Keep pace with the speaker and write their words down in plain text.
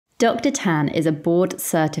Dr. Tang is a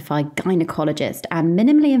board-certified gynaecologist and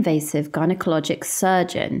minimally invasive gynecologic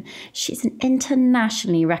surgeon. She's an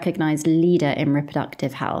internationally recognized leader in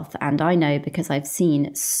reproductive health, and I know because I've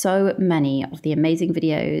seen so many of the amazing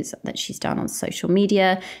videos that she's done on social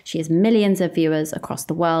media. She has millions of viewers across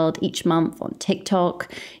the world each month on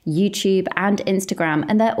TikTok, YouTube, and Instagram,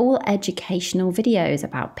 and they're all educational videos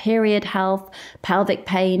about period health, pelvic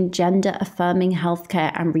pain, gender-affirming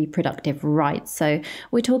healthcare, and reproductive rights. So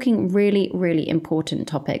we're talking really, really important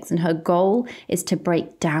topics, and her goal is to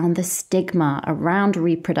break down the stigma around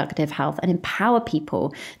reproductive health and empower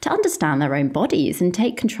people to understand their own bodies and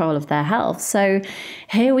take control of their health. So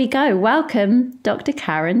here we go. Welcome, Dr.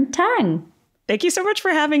 Karen Tang. Thank you so much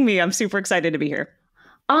for having me. I'm super excited to be here.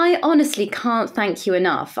 I honestly can't thank you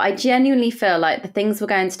enough. I genuinely feel like the things we're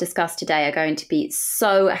going to discuss today are going to be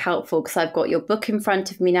so helpful because I've got your book in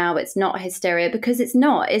front of me now. It's not Hysteria, because it's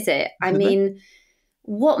not, is it? I mean,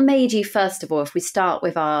 what made you, first of all, if we start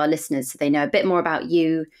with our listeners so they know a bit more about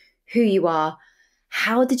you, who you are,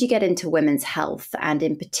 how did you get into women's health? And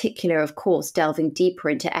in particular, of course, delving deeper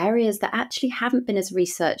into areas that actually haven't been as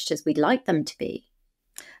researched as we'd like them to be.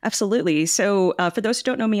 Absolutely. So for those who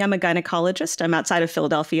don't know me, I'm a gynecologist. I'm outside of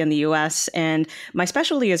Philadelphia in the US, and my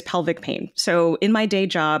specialty is pelvic pain. So in my day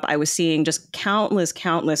job, I was seeing just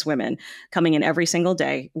countless women coming in every single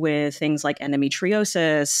day with things like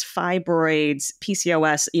endometriosis, fibroids,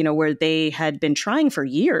 PCOS, where they had been trying for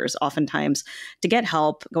years, oftentimes, to get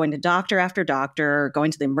help, going to doctor after doctor,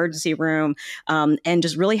 going to the emergency room, and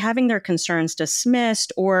just really having their concerns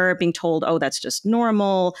dismissed or being told, oh, that's just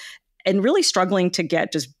normal, and really struggling to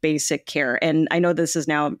get just basic care. And I know this is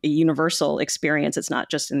now a universal experience. It's not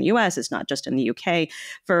just in the US, it's not just in the UK.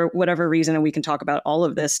 For whatever reason, and we can talk about all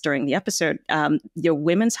of this during the episode,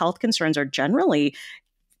 women's health concerns are generally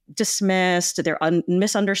dismissed, they're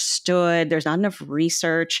misunderstood, there's not enough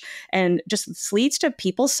research, and just this leads to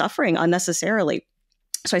people suffering unnecessarily.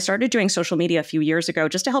 So I started doing social media a few years ago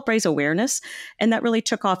just to help raise awareness. And that really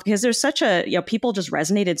took off because there's such a, people just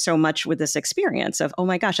resonated so much with this experience of, oh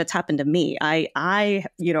my gosh, that's happened to me. I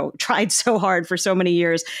tried so hard for so many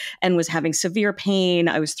years and was having severe pain.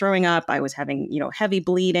 I was throwing up. I was having, heavy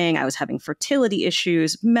bleeding. I was having fertility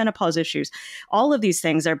issues, menopause issues. All of these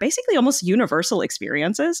things are basically almost universal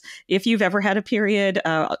experiences. If you've ever had a period,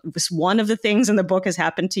 one of the things in the book has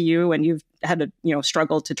happened to you and you've had to,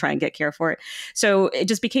 struggle to try and get care for it. So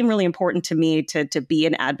it just became really important to me to be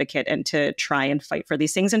an advocate and to try and fight for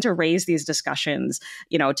these things and to raise these discussions,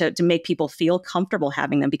 to make people feel comfortable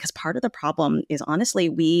having them. Because part of the problem is, honestly,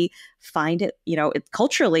 we find it,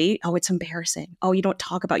 culturally, oh, it's embarrassing. Oh, you don't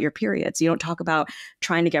talk about your periods. You don't talk about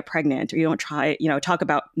trying to get pregnant, or you don't talk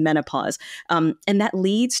about menopause. And that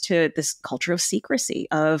leads to this culture of secrecy,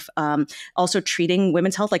 of also treating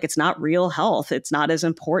women's health like it's not real health. It's not as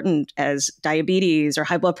important as diabetes or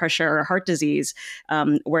high blood pressure or heart disease.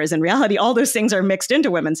 Whereas in reality, all those things are mixed into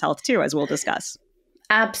women's health too, as we'll discuss.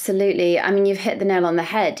 Absolutely. I mean, you've hit the nail on the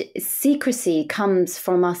head. Secrecy comes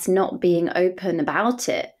from us not being open about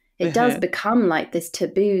it. It does become like this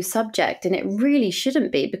taboo subject, and it really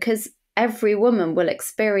shouldn't be, because every woman will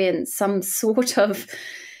experience some sort of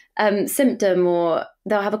symptom, or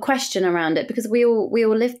they'll have a question around it, because we all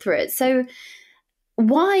live through it. So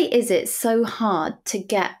why is it so hard to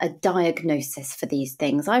get a diagnosis for these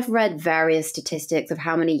things? I've read various statistics of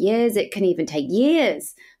how many years it can even take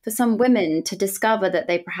years for some women to discover that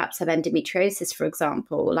they perhaps have endometriosis, for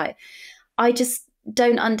example. Like, I just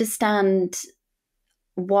don't understand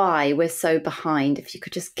why we're so behind. If you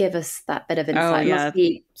could just give us that bit of insight. Oh, yeah. It must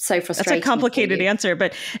be so frustrating. That's a complicated answer.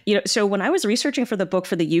 But, so when I was researching for the book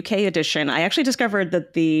for the UK edition, I actually discovered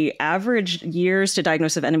that the average years to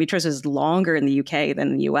diagnose of endometriosis is longer in the UK than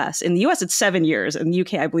in the US. In the US, it's 7 years. In the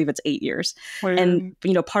UK, I believe it's 8 years. And,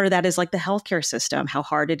 part of that is like the healthcare system, how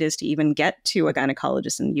hard it is to even get to a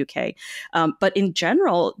gynecologist in the UK. But in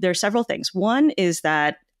general, there are several things. One is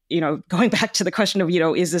that, going back to the question of,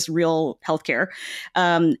 is this real healthcare?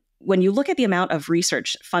 When you look at the amount of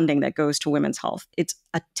research funding that goes to women's health, it's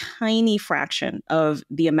a tiny fraction of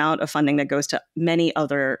the amount of funding that goes to many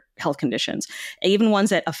other health conditions, even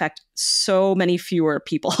ones that affect so many fewer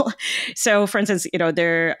people. So, for instance,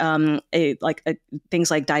 there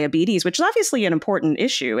things like diabetes, which is obviously an important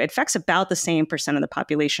issue. It affects about the same percent of the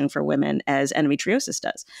population for women as endometriosis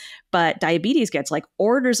does. But diabetes gets like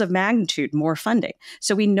orders of magnitude more funding.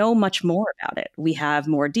 So we know much more about it. We have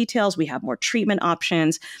more details. We have more treatment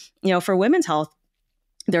options. For women's health,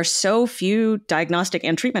 there's so few diagnostic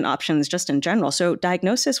and treatment options just in general. So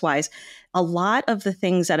diagnosis-wise, a lot of the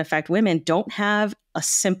things that affect women don't have a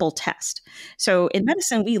simple test. So in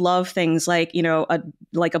medicine, we love things like,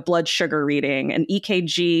 like a blood sugar reading, an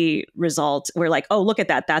EKG result. We're like, oh, look at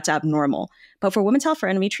that. That's abnormal. But for women's health, for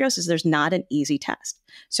endometriosis, there's not an easy test.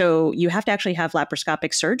 So you have to actually have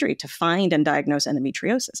laparoscopic surgery to find and diagnose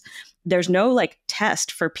endometriosis. There's no like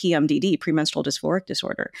test for PMDD, premenstrual dysphoric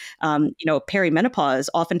disorder. Perimenopause,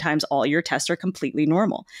 oftentimes all your tests are completely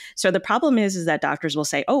normal. So the problem is that doctors will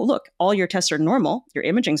say, oh, look, all your tests are normal. Your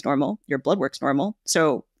imaging's normal. Your blood work's normal.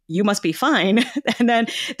 So you must be fine. And then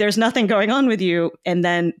there's nothing going on with you. And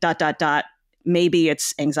then ... Maybe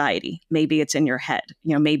it's anxiety. Maybe it's in your head.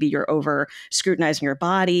 Maybe you're over scrutinizing your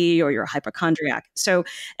body or you're a hypochondriac. So,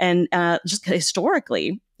 and just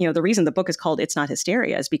historically, the reason the book is called It's Not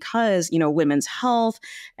Hysteria is because, women's health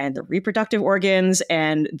and the reproductive organs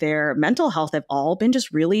and their mental health have all been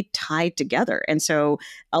just really tied together. And so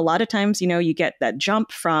a lot of times, you get that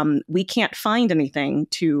jump from we can't find anything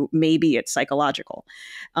to maybe it's psychological.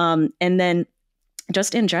 And then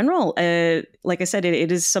just in general, like I said,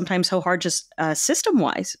 it is sometimes so hard just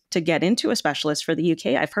system-wise to get into a specialist for the UK.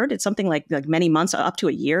 I've heard it's something like many months, up to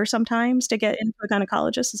a year sometimes to get into a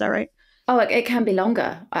gynecologist. Is that right? Oh, it can be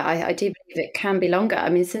longer. I do believe it can be longer. I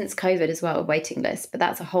mean, since COVID as well, a waiting list, but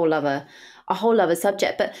that's a whole other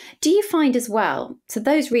subject. But do you find as well, so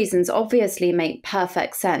those reasons obviously make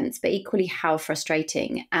perfect sense, but equally how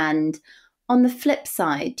frustrating. And on the flip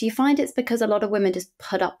side, do you find it's because a lot of women just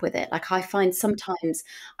put up with it? Like I find sometimes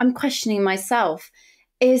I'm questioning myself,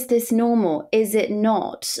 is this normal? Is it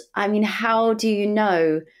not? I mean, how do you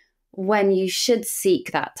know when you should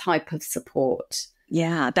seek that type of support?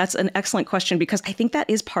 Yeah, that's an excellent question because I think that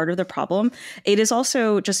is part of the problem. It is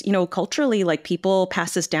also just, culturally, like people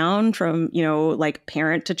pass this down from, like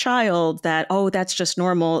parent to child that, oh, that's just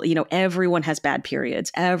normal. Everyone has bad periods.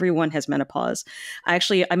 Everyone has menopause.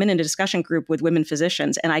 I'm in a discussion group with women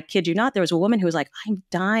physicians and I kid you not, there was a woman who was like, I'm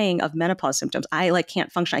dying of menopause symptoms. I can't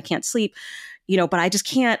function. I can't sleep, but I just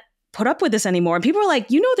can't put up with this anymore. And people are like,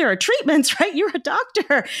 there are treatments, right? You're a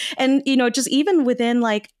doctor. And, just even within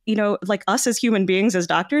like us as human beings, as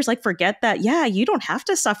doctors, like forget that, yeah, you don't have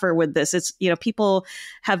to suffer with this. It's, people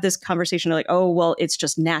have this conversation like, oh, well, it's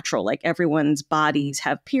just natural. Like everyone's bodies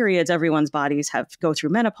have periods, everyone's bodies go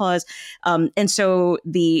through menopause. And so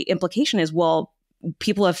the implication is, well,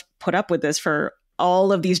 people have put up with this for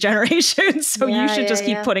all of these generations. So you should just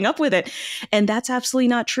keep putting up with it. And that's absolutely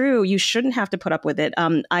not true. You shouldn't have to put up with it.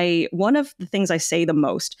 One of the things I say the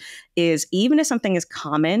most is even if something is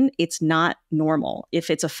common, it's not normal.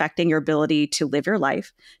 If it's affecting your ability to live your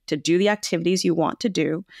life, to do the activities you want to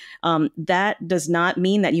do, that does not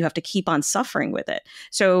mean that you have to keep on suffering with it.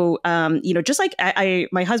 So, just like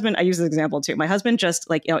my husband, I use this example too. My husband just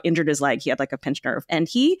injured his leg. He had like a pinched nerve and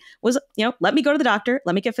he was, let me go to the doctor.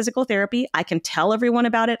 Let me get physical therapy. I can tell everyone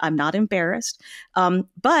about it. I'm not embarrassed.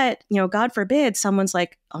 But, God forbid someone's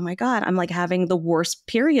like, oh my God, I'm like having the worst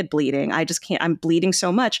period bleeding. I just can't, I'm bleeding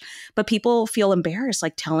so much. But people feel embarrassed,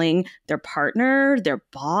 like telling their partner, their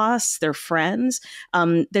boss, their friends.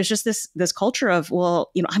 There's just this culture of,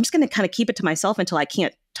 well, I'm just going to kind of keep it to myself until I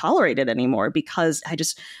can't tolerate it anymore because I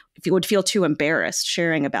just would feel too embarrassed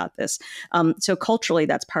sharing about this. So culturally,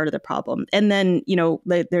 that's part of the problem. And then,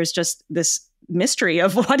 there's just this mystery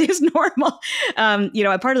of what is normal. Part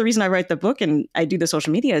of the reason I write the book and I do the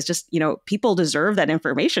social media is just, people deserve that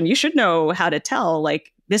information. You should know how to tell,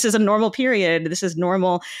 like, this is a normal period, this is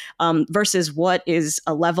normal, versus what is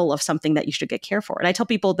a level of something that you should get care for. And I tell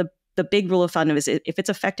people the big rule of thumb is if it's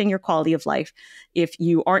affecting your quality of life, if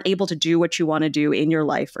you aren't able to do what you want to do in your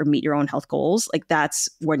life or meet your own health goals, like that's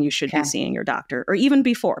when you should be seeing your doctor, or even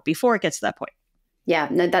before it gets to that point. Yeah,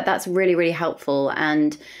 no, that's really, really helpful.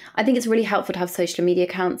 And I think it's really helpful to have social media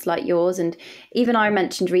accounts like yours. And even I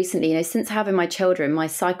mentioned recently, since having my children, my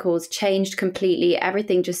cycles changed completely.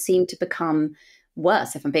 Everything just seemed to become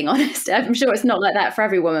worse, if I'm being honest. I'm sure it's not like that for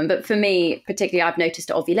every woman. But for me, particularly, I've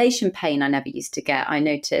noticed ovulation pain I never used to get. I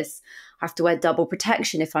notice I have to wear double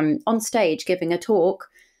protection if I'm on stage giving a talk.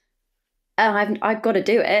 I've got to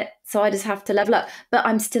do it. So I just have to level up. But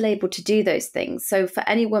I'm still able to do those things. So for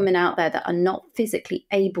any women out there that are not physically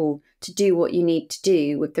able to do what you need to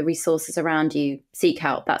do with the resources around you, seek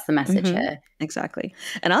help. That's the message here. Exactly.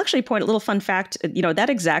 And I'll actually point a little fun fact, that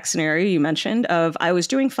exact scenario you mentioned of I was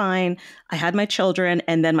doing fine, I had my children,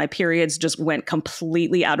 and then my periods just went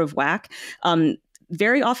completely out of whack.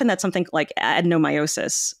 Very often that's something like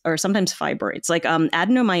adenomyosis or sometimes fibroids, like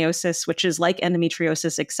adenomyosis, which is like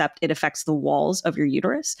endometriosis, except it affects the walls of your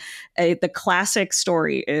uterus. The classic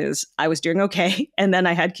story is I was doing okay. And then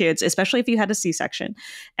I had kids, especially if you had a C-section.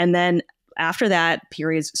 And then after that,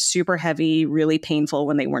 periods super heavy, really painful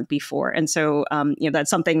when they weren't before. And so, that's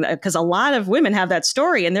something that, because a lot of women have that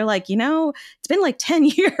story and they're like, it's been like 10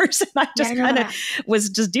 years. And I just kind of was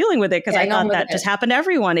just dealing with it because I thought that just happened to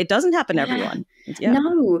everyone. It doesn't happen to everyone. Yeah.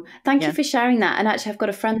 No, thank you for sharing that. And actually, I've got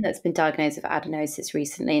a friend that's been diagnosed with adenosis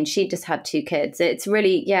recently, and she just had 2 kids. It's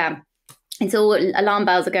really, it's all alarm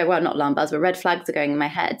bells are going, well, not alarm bells, but red flags are going in my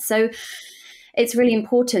head. So it's really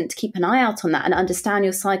important to keep an eye out on that and understand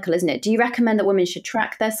your cycle, isn't it? Do you recommend that women should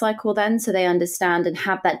track their cycle then so they understand and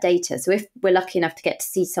have that data? So if we're lucky enough to get to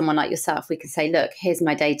see someone like yourself, we can say, look, here's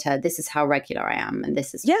my data. This is how regular I am. And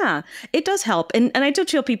this is. Yeah, it does help. And I do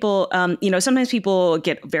tell people, sometimes people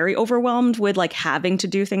get very overwhelmed with like having to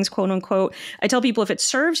do things, quote unquote. I tell people if it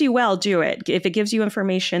serves you well, do it. If it gives you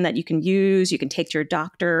information that you can use, you can take to your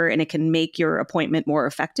doctor and it can make your appointment more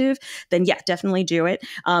effective, then yeah, definitely do it.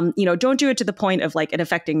 Don't do it to the point of like it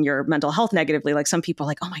affecting your mental health negatively. Like some people are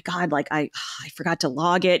like, oh my God, like I forgot to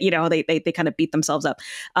log it. They kind of beat themselves up.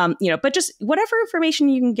 But just whatever information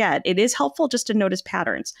you can get, it is helpful just to notice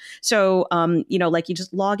patterns. So, like you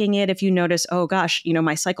just logging it. If you notice, oh gosh,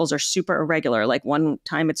 my cycles are super irregular. Like one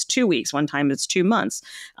time it's 2 weeks, one time it's 2 months.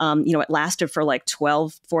 It lasted for like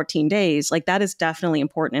 12, 14 days. Like that is definitely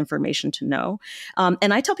important information to know.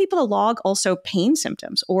 And I tell people to log also pain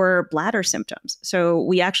symptoms or bladder symptoms. So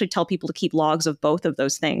we actually tell people to keep logs of both of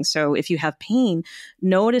those things. So if you have pain,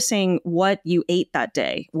 noticing what you ate that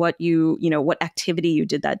day, what what activity you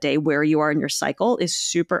did that day, where you are in your cycle is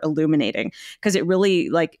super illuminating because it really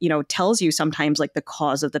tells you sometimes like the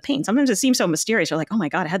cause of the pain. Sometimes it seems so mysterious. You're like, oh my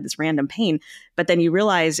God, I had this random pain. But then you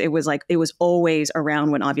realize it was always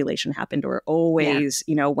around when ovulation happened or always,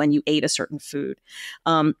 when you ate a certain food.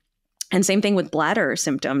 And same thing with bladder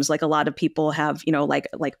symptoms. Like a lot of people have,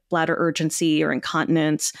 like bladder urgency or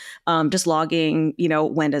incontinence, just logging,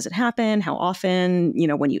 when does it happen? How often,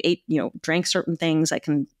 when you ate, drank certain things that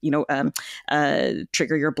can,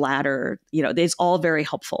 trigger your bladder, it's all very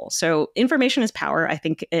helpful. So information is power. I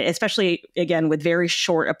think, especially again, with very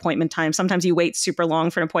short appointment time, sometimes you wait super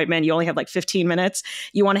long for an appointment. You only have like 15 minutes.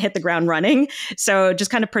 You want to hit the ground running. So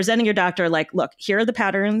just kind of presenting your doctor, like, look, here are the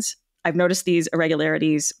patterns. I've noticed these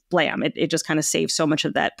irregularities, blam. It just kind of saves so much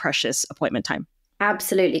of that precious appointment time.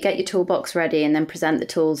 Absolutely. Get your toolbox ready and then present the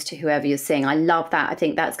tools to whoever you're seeing. I love that. I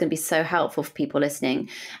think that's going to be so helpful for people listening.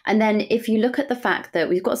 And then if you look at the fact that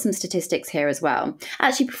we've got some statistics here as well.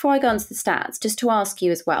 Actually, before I go on to the stats, just to ask you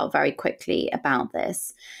as well very quickly about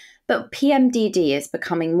this. But PMDD is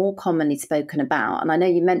becoming more commonly spoken about. And I know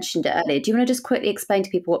you mentioned it earlier. Do you want to just quickly explain to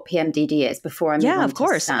people what PMDD is before I move on? Yeah, of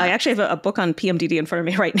course. I actually have a book on PMDD in front of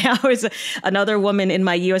me right now. Is another woman in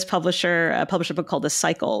my US publisher published a book called The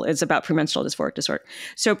Cycle. It's about premenstrual dysphoric disorder.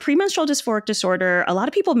 So premenstrual dysphoric disorder, a lot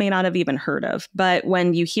of people may not have even heard of. But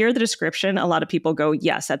when you hear the description, a lot of people go,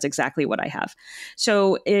 yes, that's exactly what I have.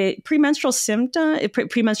 So premenstrual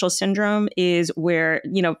syndrome is where,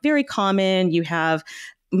 very common. You have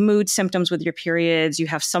mood symptoms with your periods. You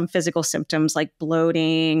have some physical symptoms like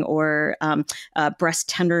bloating or breast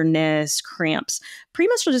tenderness, cramps.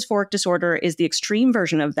 Premenstrual dysphoric disorder is the extreme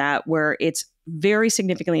version of that, where it's very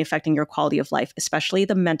significantly affecting your quality of life, especially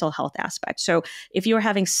the mental health aspect. So if you're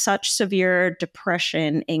having such severe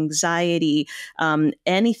depression, anxiety,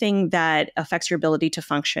 anything that affects your ability to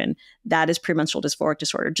function, that is premenstrual dysphoric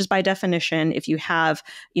disorder. Just by definition, if you have,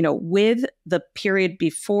 with the period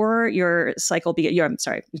before your cycle,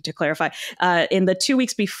 to clarify, in the 2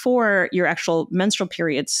 weeks before your actual menstrual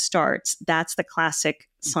period starts, that's the classic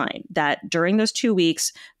sign that during those 2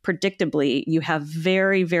 weeks, predictably, you have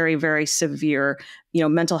very, very, very severe,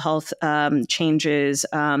 mental health changes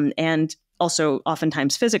and also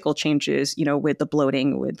oftentimes physical changes, with the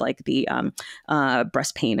bloating, with like the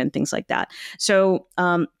breast pain and things like that. So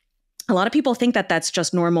a lot of people think that that's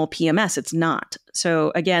just normal PMS. It's not.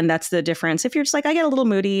 So again, that's the difference. If you're just like, I get a little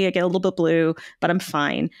moody, I get a little bit blue, but I'm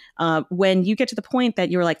fine. When you get to the point that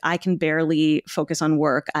you're like, I can barely focus on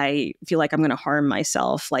work. I feel like I'm going to harm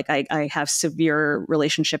myself. Like I have severe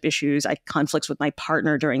relationship issues. I conflicts with my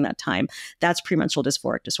partner during that time. That's premenstrual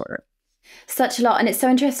dysphoric disorder. Such a lot. And it's so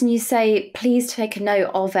interesting you say, please take a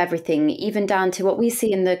note of everything, even down to what we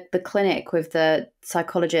see in the clinic with the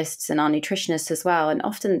psychologists and our nutritionists as well. And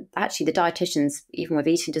often actually the dietitians, even with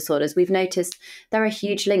eating disorders, we've noticed there are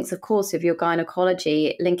huge links, of course, with your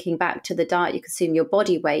gynecology, linking back to the diet you consume, your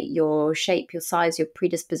body weight, your shape, your size, your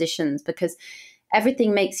predispositions, because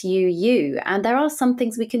everything makes you you. And there are some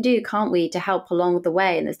things we can do, can't we, to help along the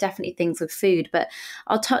way. And there's definitely things with food, but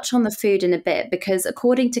I'll touch on the food in a bit, because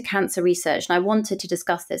according to cancer research, and I wanted to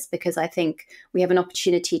discuss this because I think we have an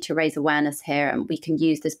opportunity to raise awareness here and we can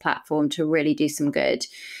use this platform to really do some good.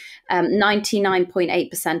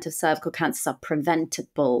 99.8% of cervical cancers are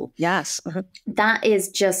preventable. Yes. That is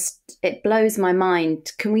just, it blows my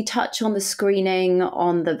mind. Can we touch on the screening,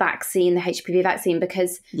 on the vaccine, the HPV vaccine?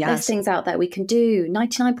 Because there's things out there we can do.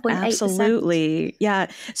 99.8%. Absolutely. Yeah.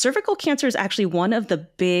 Cervical cancer is actually one of the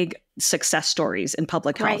big success stories in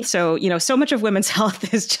public health. So, so much of women's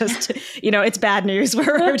health is just, it's bad news.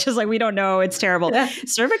 We're just like, we don't know. It's terrible. Yeah.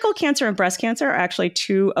 Cervical cancer and breast cancer are actually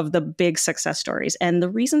two of the big success stories. And the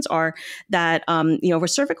reasons are that, for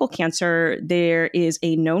cervical cancer, there is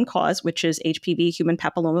a known cause, which is HPV, human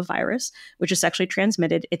papillomavirus, which is sexually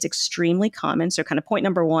transmitted. It's extremely common. So kind of point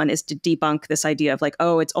number one is to debunk this idea of like,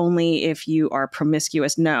 oh, it's only if you are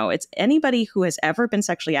promiscuous. No, it's anybody who has ever been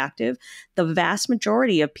sexually active. The vast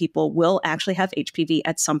majority of people will actually have HPV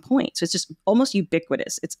at some point. So it's just almost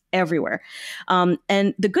ubiquitous. It's everywhere.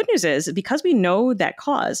 And the good news is because we know that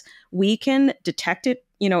cause, we can detect it,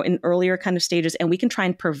 in earlier kind of stages, and we can try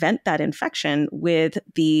and prevent that infection with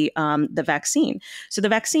the vaccine. So the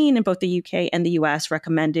vaccine in both the UK and the US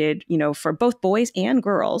recommended, for both boys and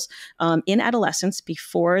girls in adolescence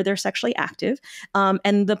before they're sexually active.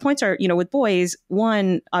 And the points are, with boys,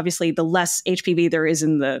 one, obviously, the less HPV there is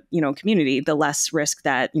in the, community, the less risk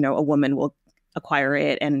that, a woman will acquire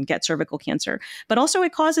it and get cervical cancer. But also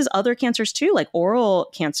it causes other cancers too, like oral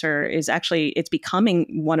cancer is actually, it's becoming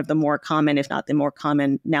one of the more common, if not the more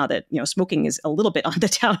common now that, smoking is a little bit on the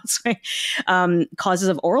downswing, causes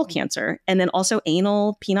of oral cancer. And then also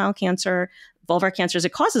anal, penile cancer, vulvar cancers,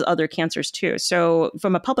 it causes other cancers too. So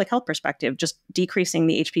from a public health perspective, just decreasing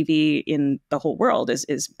the HPV in the whole world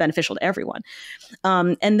is beneficial to everyone.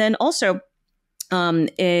 And then also,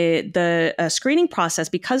 the screening process,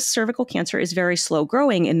 because cervical cancer is very slow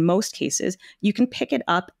growing in most cases, you can pick it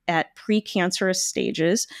up at precancerous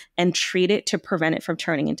stages and treat it to prevent it from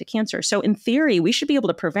turning into cancer. So in theory, we should be able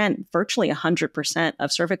to prevent virtually 100%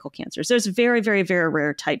 of cervical cancers. There's very, very, very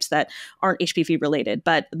rare types that aren't HPV related,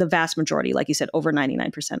 but the vast majority, like you said, over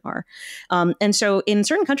 99% are. And so in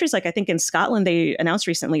certain countries, like I think in Scotland, they announced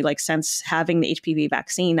recently, like since having the HPV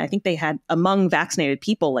vaccine, I think they had among vaccinated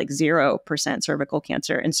people, like 0% cervical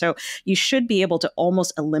cancer. And so you should be able to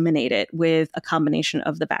almost eliminate it with a combination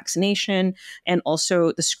of the vaccination and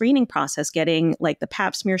also the screening process, getting like the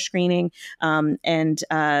pap smear screening, and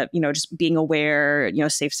just being aware,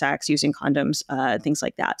 safe sex, using condoms, things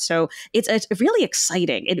like that. So it's really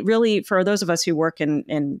exciting. It really, for those of us who work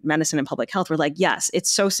in medicine and public health, we're like, yes,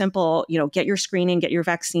 it's so simple. Get your screening, get your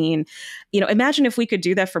vaccine. Imagine if we could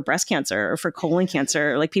do that for breast cancer or for colon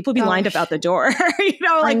cancer. Like people would be lined up out the door.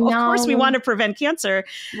 Of course we want to prevent cancer.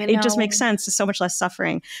 It just makes sense. There's so much less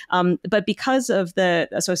suffering. But because of the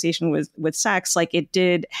association with sex, like it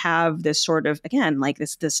did have this sort of, again, like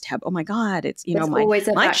this tab. Oh my God, it's,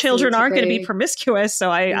 my children aren't going to be promiscuous. So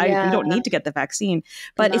I don't need to get the vaccine,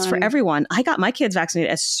 but it's for everyone. I got my kids vaccinated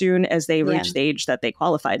as soon as they reached the age that they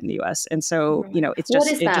qualified in the US. And so, it's just,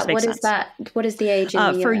 it just makes sense. What is the age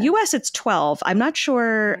in the for US? US, it's 12. I'm not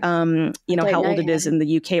sure, how old it is in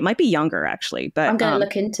the UK. It might be younger actually, but I'm going to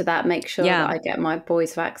look into that, make sure that I get my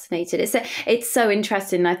boys vaccinated. It's so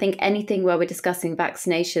interesting. I think anything where we're discussing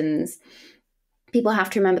vaccinations, people have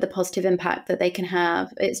to remember the positive impact that they can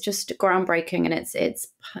have. It's just groundbreaking and it's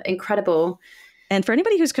incredible. And for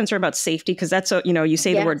anybody who's concerned about safety, because that's, you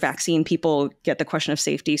say the word vaccine, people get the question of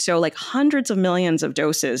safety. So like hundreds of millions of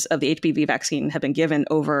doses of the HPV vaccine have been given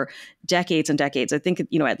over decades and decades. I think,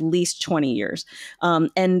 at least 20 years.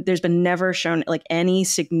 And there's been never shown like any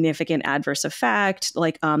significant adverse effect.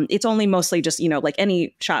 Like it's only mostly just, like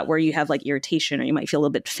any shot where you have like irritation or you might feel a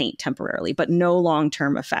little bit faint temporarily, but no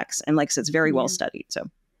long-term effects. And like I said, it's very well studied. So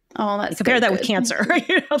compare that with cancer,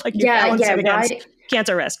 like you balance it against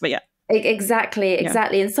cancer risk, but Exactly.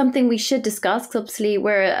 And something we should discuss, because obviously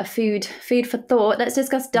we're a food for thought. Let's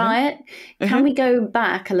discuss diet. Can we go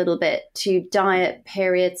back a little bit to diet,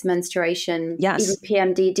 periods, menstruation, even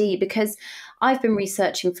PMDD? Because I've been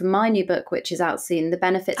researching for my new book, which is out soon, The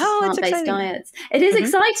Benefits of Plant-Based Diets. It is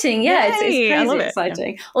exciting. Yeah, it's crazy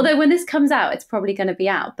exciting. Yeah. Although when this comes out, it's probably going to be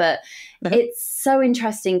out. But it's so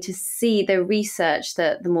interesting to see the research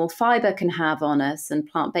that the more fiber can have on us and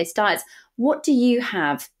plant-based diets. What do you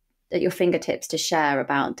have at your fingertips to share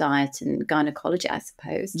about diet and gynecology, I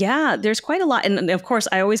suppose? Yeah, there's quite a lot. And of course,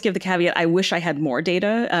 I always give the caveat, I wish I had more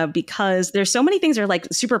data because there's so many things that are like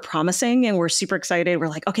super promising and we're super excited. We're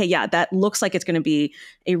like, okay, yeah, that looks like it's going to be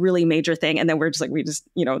a really major thing. And then we're just like,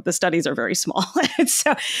 the studies are very small.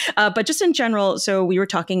 So, but just in general, so we were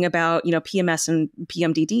talking about, PMS and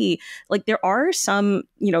PMDD, like there are some,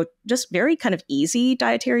 just very kind of easy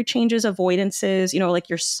dietary changes, avoidances, like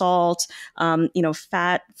your salt,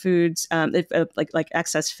 fat foods, like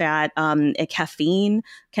excess fat, caffeine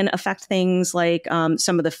can affect things like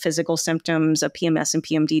some of the physical symptoms of PMS and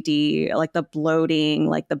PMDD, like the bloating,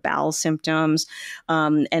 like the bowel symptoms,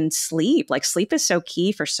 and sleep. Like sleep is so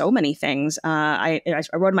key for so many things. I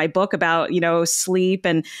wrote my book about, sleep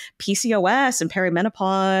and PCOS and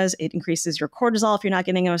perimenopause. It increases your cortisol if you're not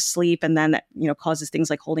getting enough sleep. And then that, causes things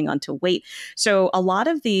like holding on to weight. So a lot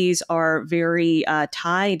of these are very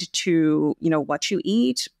tied to, what you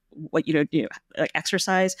eat, what like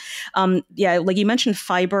exercise. Like you mentioned,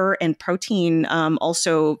 fiber and protein,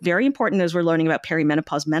 also very important as we're learning about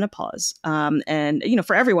perimenopause, menopause, and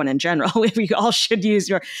for everyone in general, we all should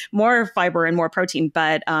use more fiber and more protein,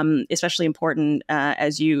 but especially important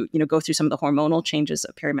as you go through some of the hormonal changes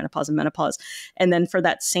of perimenopause and menopause, and then for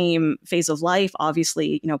that same phase of life,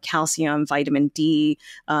 obviously calcium, vitamin D,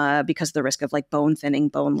 because of the risk of like bone thinning,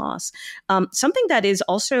 bone loss. Something that is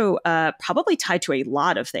also probably tied to a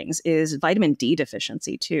lot of things is vitamin D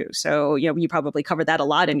deficiency too. So, you probably covered that a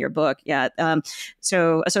lot in your book. Yeah.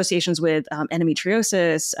 So associations with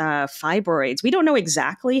endometriosis, fibroids, we don't know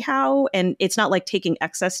exactly how, and it's not like taking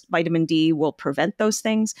excess vitamin D will prevent those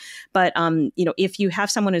things. But, if you have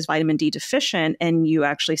someone who's vitamin D deficient and you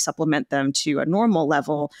actually supplement them to a normal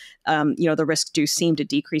level, the risks do seem to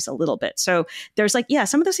decrease a little bit. So there's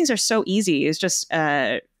some of those things are so easy. It's just,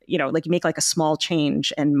 like you make like a small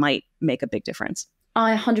change and might make a big difference.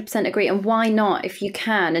 I 100% agree. And why not if you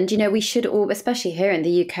can? And, we should all, especially here in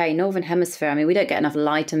the UK, Northern Hemisphere, we don't get enough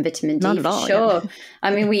light and vitamin D. Not at all, sure.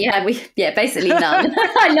 Yeah. we basically none.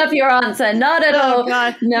 I love your answer. Not at all.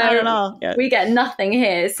 God, no, not at all. Yeah. We get nothing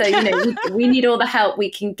here. So, we need all the help we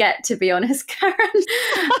can get, to be honest, Karen.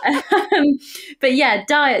 But yeah,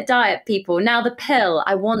 diet people. Now the pill,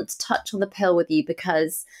 I want to touch on the pill with you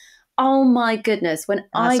because oh my goodness, when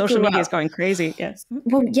I social grew media up, is going crazy. Yes.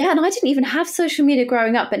 Well, yeah, and I didn't even have social media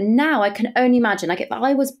growing up, but now I can only imagine, like if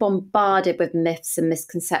I was bombarded with myths and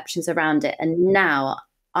misconceptions around it, and now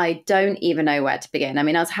I don't even know where to begin. I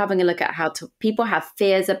was having a look at how people have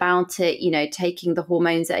fears about it, taking the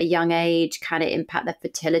hormones at a young age, can it impact their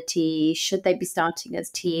fertility? Should they be starting as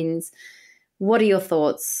teens? What are your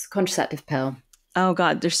thoughts? Contraceptive pill. Oh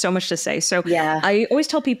God, there's so much to say. So yeah. I always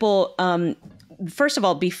tell people, first of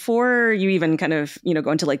all, before you even kind of,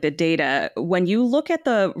 go into like the data, when you look at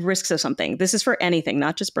the risks of something, this is for anything,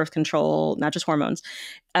 not just birth control, not just hormones,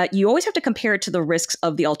 you always have to compare it to the risks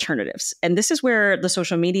of the alternatives. And this is where the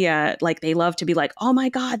social media, like they love to be like, oh my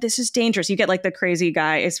God, this is dangerous. You get like the crazy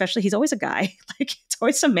guy, especially he's always a guy, like it's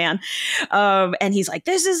always some man. And he's like,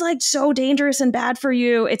 this is like so dangerous and bad for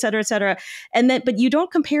you, et cetera, et cetera. And then, but you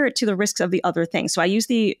don't compare it to the risks of the other things. So I use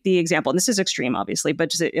the example, and this is extreme, obviously, but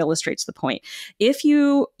just it illustrates the point. If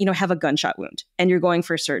you have a gunshot wound and you're going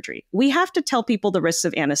for surgery, we have to tell people the risks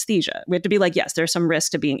of anesthesia. We have to be like, yes, there's some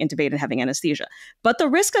risk to being intubated and having anesthesia, but the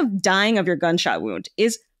risk of dying of your gunshot wound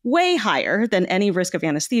is way higher than any risk of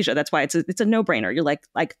anesthesia. That's why it's a no-brainer. You're like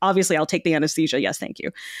obviously I'll take the anesthesia. Yes, thank you.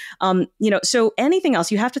 So anything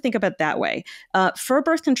else, you have to think about it that way. For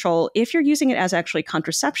birth control, if you're using it as actually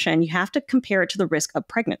contraception, you have to compare it to the risk of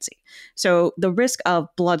pregnancy. So the risk of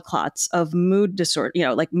blood clots, of mood disorder,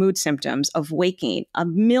 like mood symptoms, of weight gain,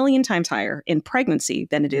 1,000,000 times higher in pregnancy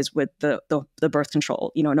than it is with the birth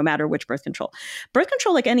control, no matter which birth control. Birth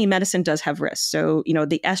control, like any medicine, does have risks. So,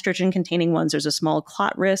 the estrogen containing ones, there's a small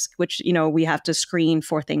clot risk, which, we have to screen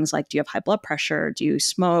for things like, do you have high blood pressure? Do you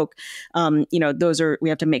smoke? We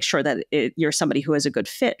have to make sure that you're somebody who is a good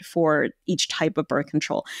fit for each type of birth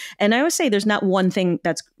control. And I always say there's not one thing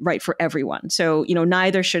that's right for everyone. So,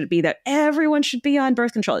 neither should it be that everyone should be on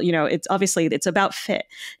birth control. It's obviously, it's about fit.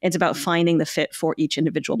 It's about finding the fit for each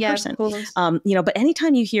individual person. But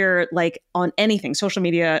anytime you hear like on anything, social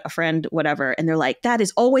media, a friend, whatever, and they're like, that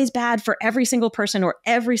is always bad for every single person, or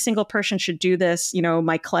every single person should do this,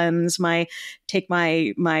 my cleanse, take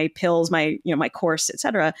my pills, my course, et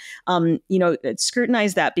cetera.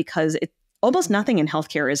 Scrutinize that, because almost nothing in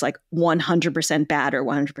healthcare is like 100% bad or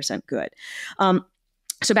 100% good.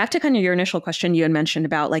 So back to kind of your initial question, you had mentioned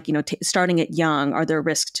about like, starting it young. Are there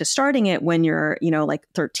risks to starting it when you're, like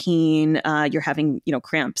 13, you're having,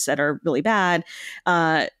 cramps that are really bad?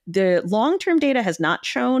 The long-term data has not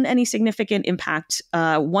shown any significant impact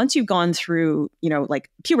once you've gone through,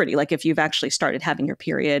 like puberty, like if you've actually started having your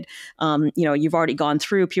period, you've already gone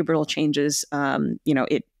through pubertal changes,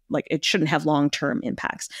 it shouldn't have long-term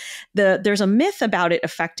impacts. There's a myth about it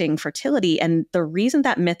affecting fertility. And the reason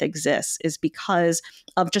that myth exists is because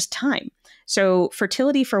of just time. So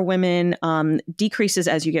fertility for women decreases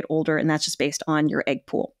as you get older, and that's just based on your egg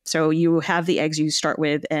pool. So you have the eggs you start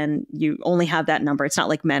with, and you only have that number. It's not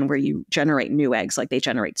like men where you generate new eggs, like they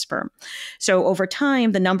generate sperm. So over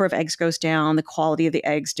time, the number of eggs goes down, the quality of the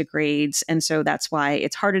eggs degrades. And so that's why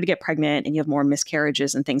it's harder to get pregnant and you have more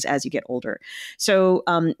miscarriages and things as you get older. So,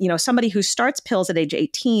 somebody who starts pills at age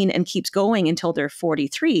 18 and keeps going until they're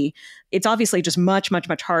 43, it's obviously just much, much,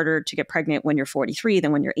 much harder to get pregnant when you're 43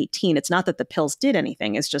 than when you're 18. It's not that the pills did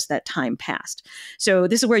anything. It's just that time passed. So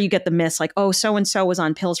this is where you get the myths like, oh, so-and-so was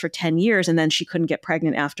on pills for 10 years and then she couldn't get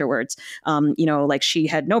pregnant afterwards. Like she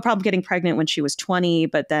had no problem getting pregnant when she was 20,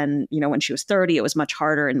 but then, when she was 30, it was much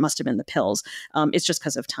harder and must have been the pills. It's just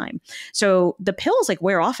because of time. So the pills like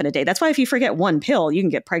wear off in a day. That's why if you forget one pill, you can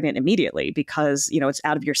get pregnant immediately because, it's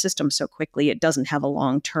out of your system so quickly. It doesn't have a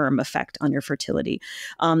long-term effect on your fertility.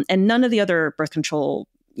 And none of the other birth control,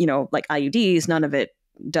 like IUDs, none of it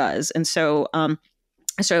does. And so,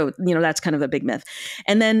 that's kind of a big myth.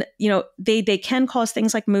 And then, they can cause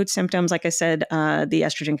things like mood symptoms. Like I said, the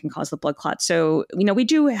estrogen can cause the blood clot. So, we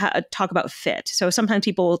do talk about fit. So sometimes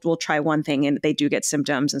people will try one thing and they do get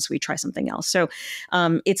symptoms. And so we try something else. So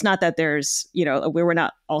it's not that there's, we're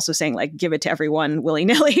not also saying like, give it to everyone willy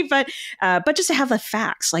nilly, but just to have the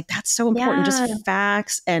facts, like that's so important. Yeah. Just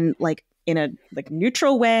facts and like, in a like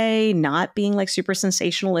neutral way, not being like super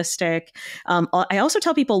sensationalistic. I also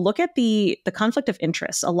tell people, look at the conflict of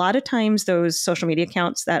interest. A lot of times those social media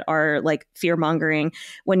accounts that are like fear mongering,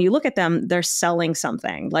 when you look at them, they're selling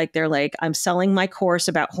something. Like they're like, I'm selling my course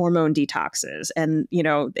about hormone detoxes. And,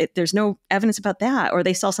 there's no evidence about that. Or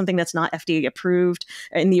they sell something that's not FDA approved.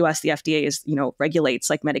 In the US, the FDA is,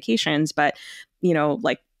 regulates like medications, but,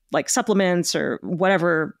 like supplements or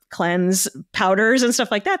whatever cleanse powders and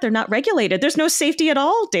stuff like that, they're not regulated. There's no safety at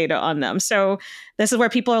all data on them. So this is where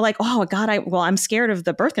people are like, oh God, I'm scared of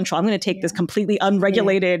the birth control. I'm going to take this completely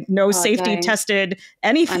unregulated, no safety tested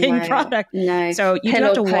anything product. No. So you do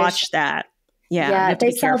have to watch that. Yeah,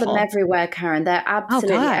 they sell them everywhere, Karen. They're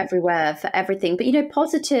absolutely everywhere for everything. But,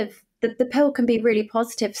 positive, the pill can be really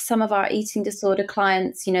positive. Some of our eating disorder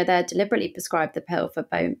clients, they're deliberately prescribed the pill for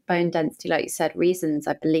bone density, like you said, reasons,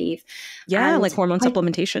 I believe. Yeah, and like hormone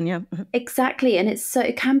supplementation. Yeah, exactly. And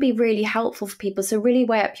it can be really helpful for people. So really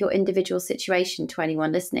weigh up your individual situation to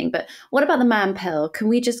anyone listening. But what about the man pill? Can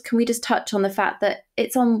we just touch on the fact that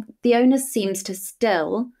the onus seems to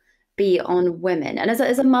still be on women. And as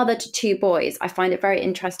a mother to two boys, I find it very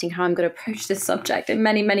interesting how I'm going to approach this subject in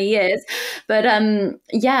many, many years. But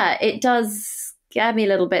it does scare me a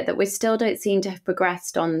little bit that we still don't seem to have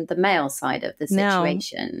progressed on the male side of the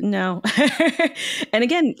situation. No. And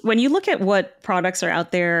again, when you look at what products are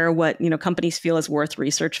out there, what companies feel is worth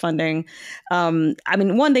research funding,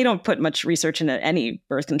 one, they don't put much research into any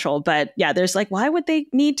birth control, but yeah, there's like, why would they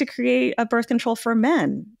need to create a birth control for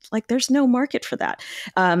men? Like, there's no market for that.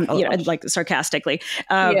 Like sarcastically,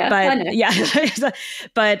 but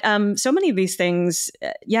so many of these things,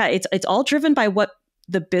 it's all driven by what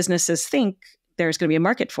the businesses think there's going to be a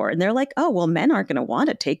market for. And they're like, oh, well, men aren't going to want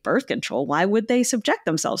to take birth control. Why would they subject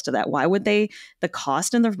themselves to that? Why would the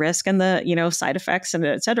cost and the risk and the, side effects and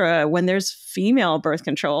et cetera, when there's female birth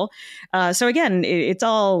control? So again, it's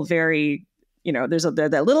all very, there's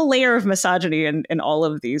that little layer of misogyny in all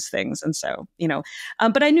of these things. And so,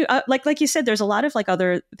 but I knew, like you said, there's a lot of like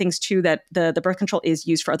other things too, that the birth control is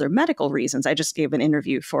used for other medical reasons. I just gave an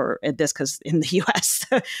interview for this because in the US,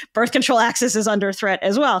 birth control access is under threat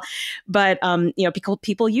as well. But,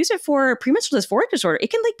 people use it for premenstrual dysphoric disorder.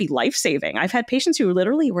 It can like be life-saving. I've had patients who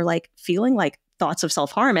literally were like feeling like thoughts of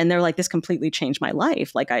self-harm. And they're like, this completely changed my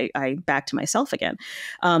life. Like I back to myself again.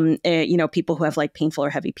 People who have like painful or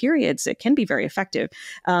heavy periods, it can be very effective.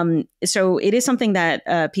 So it is something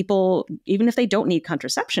that people, even if they don't need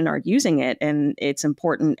contraception, are using it. And it's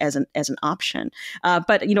important as an option.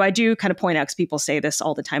 But I do kind of point out, because people say this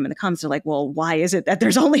all the time in the comments, they're like, well, why is it that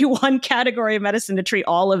there's only one category of medicine to treat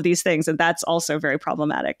all of these things? And that's also very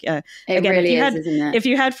problematic. If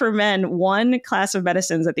you had for men one class of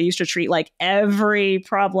medicines that they used to treat like every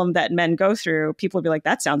problem that men go through, people would be like,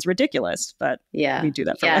 that sounds ridiculous. But we do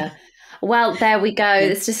that for men. Well, there we go.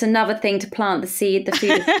 It's just another thing to plant the seed of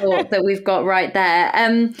thought that we've got right there.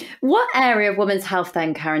 What area of women's health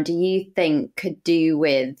then, Karen, do you think could do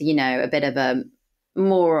with, a bit of a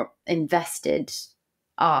more invested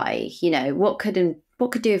eye? What could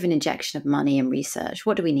do with an injection of money and research?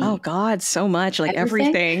 What do we need? Oh God, so much, like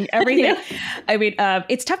everything. I mean,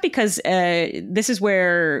 it's tough because this is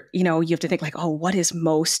where, you have to think like, oh, what is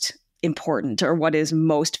most important or what is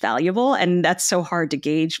most valuable. And that's so hard to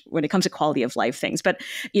gauge when it comes to quality of life things. But,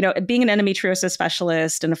 being an endometriosis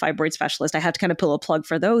specialist and a fibroid specialist, I have to kind of pull a plug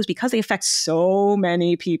for those because they affect so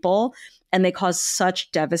many people. And they cause such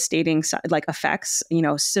devastating effects,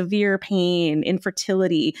 severe pain,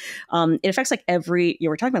 infertility. It affects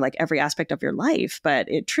we're talking about every aspect of your life, but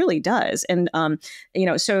it truly does. And,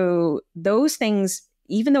 so those things,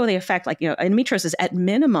 even though they affect endometriosis at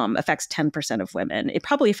minimum affects 10% of women, it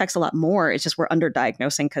probably affects a lot more. It's just we're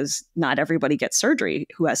underdiagnosing because not everybody gets surgery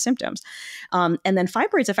who has symptoms. And then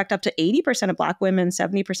fibroids affect up to 80% of Black women,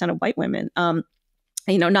 70% of white women.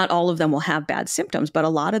 Not all of them will have bad symptoms, but a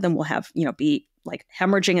lot of them will have, be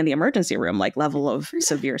hemorrhaging in the emergency room, level of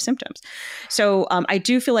severe symptoms. So I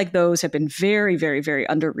do feel like those have been very, very, very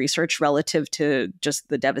under-researched relative to just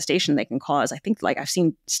the devastation they can cause. I think I've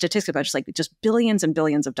seen statistics about just billions and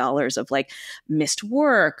billions of dollars of missed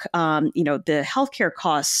work, the healthcare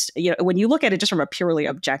costs. When you look at it just from a purely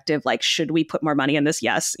objective, should we put more money in this?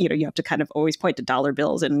 Yes. You have to kind of always point to dollar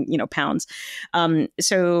bills and, pounds.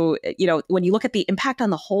 So when you look at the impact on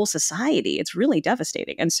the whole society, it's really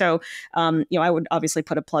devastating. And so, I would obviously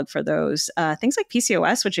put a plug for those. Things like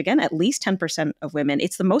PCOS, which again, at least 10% of women,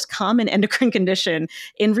 it's the most common endocrine condition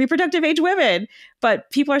in reproductive age women, but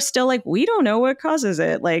people are still we don't know what causes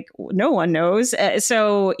it. No one knows.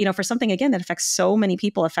 So, for something, again, that affects so many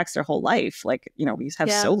people, affects their whole life, we have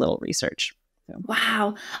so little research. So.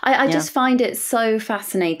 Wow. I just find it so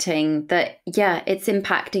fascinating that, it's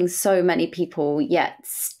impacting so many people, yet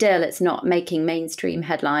still it's not making mainstream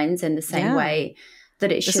headlines in the same way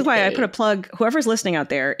that it should be. This is why I put a plug, whoever's listening out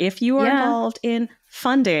there, if you are involved in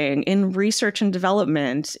funding, in research and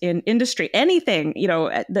development, in industry, anything,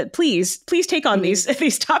 that please take on these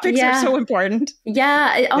topics are so important.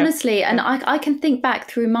 Yeah, honestly. And I can think back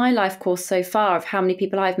through my life course so far of how many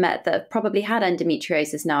people I've met that have probably had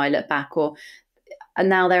endometriosis now I look back, and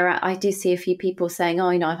now I do see a few people saying,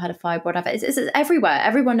 I've had a fibroid. It's everywhere.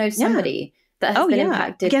 Everyone knows somebody that has been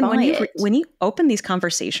impacted by it. When you open these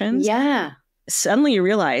conversations, suddenly you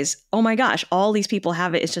realize, oh my gosh, all these people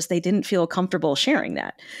have it. It's just they didn't feel comfortable sharing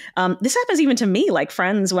that. This happens even to me,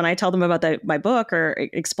 friends, when I tell them about my book or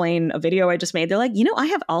explain a video I just made, they're like, I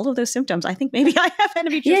have all of those symptoms. I think maybe I have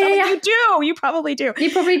endometriosis. You do. You probably do. You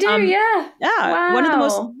probably do. Yeah.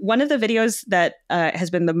 Wow. One of the videos that has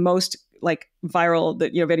been the most viral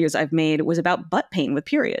videos I've made was about butt pain with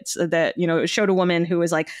periods. That it showed a woman who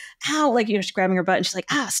was ow, she's grabbing her butt and she's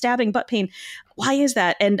stabbing butt pain. Why is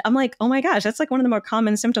that? And I'm like, oh my gosh, that's one of the more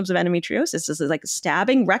common symptoms of endometriosis is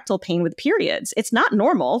stabbing rectal pain with periods. It's not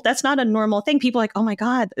normal. That's not a normal thing. People are like, oh my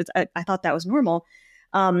God, I thought that was normal.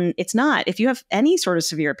 It's not. If you have any sort of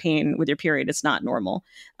severe pain with your period, it's not normal.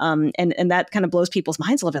 And that kind of blows people's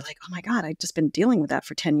minds a little bit, oh my God, I've just been dealing with that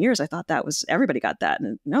for 10 years. I thought everybody got that.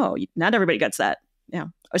 And no, not everybody gets that. Yeah.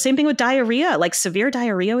 Or same thing with diarrhea, severe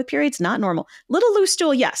diarrhea with periods, not normal. Little loose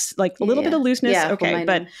stool, yes. A little bit of looseness, okay.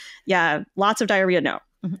 But lots of diarrhea, no.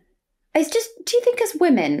 Mm-hmm. It's just, do you think as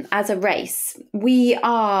women, as a race, we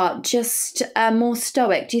are just more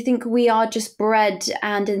stoic? Do you think we are just bred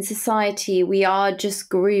and in society we are just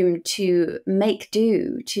groomed to make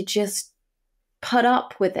do, to just put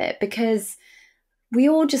up with it because we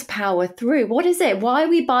all just power through? What is it? Why are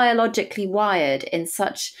we biologically wired in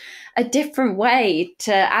such a different way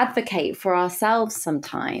to advocate for ourselves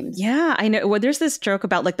sometimes? Yeah, I know. Well, there's this joke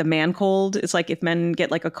about the man cold. It's if men get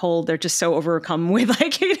a cold, they're just so overcome with they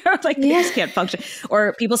just can't function.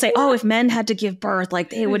 Or people say, if men had to give birth,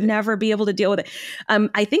 they would never be able to deal with it.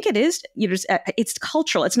 I think it is, it's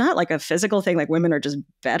cultural. It's not a physical thing. Women are just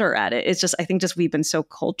better at it. It's just, I think we've been so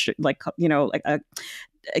cultured,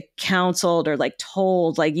 counseled or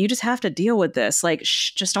told you just have to deal with this,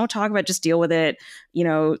 just don't talk about it, just deal with it,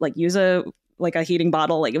 use a heating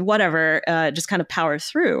bottle, whatever, just kind of power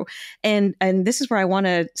through. And this is where I want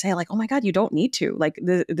to say oh my God, you don't need to,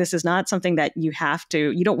 this is not something that you have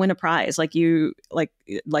to, you don't win a prize. You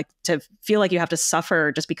to feel you have to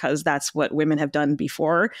suffer just because that's what women have done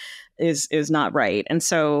before is not right. And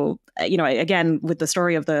so, again, with the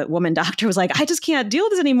story of the woman doctor was I just can't deal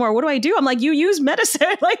with this anymore. What do I do? I'm you use medicine,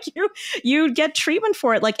 you get treatment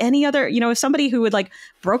for it. Any other, if somebody who would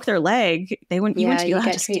broke their leg, they wouldn't, you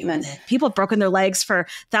get treatment. People have broken their legs for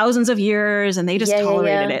thousands of years and they just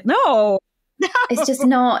tolerated it. No. It's just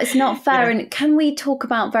it's not fair. And can we talk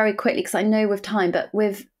about very quickly, because I know with time, but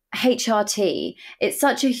with HRT, it's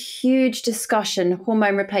such a huge discussion,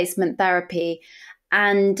 hormone replacement therapy.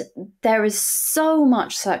 And there is so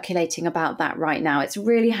much circulating about that right now. It's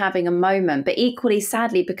really having a moment, but equally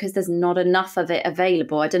sadly, because there's not enough of it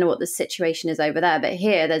available. I don't know what the situation is over there, but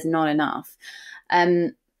here there's not enough.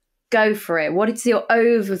 go for it. What is your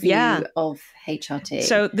overview of HRT?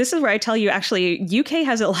 So this is where I tell you, actually, UK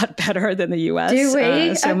has it a lot better than the US. Do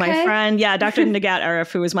we? So my friend, Dr. Nagat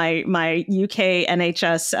Arif, who was my UK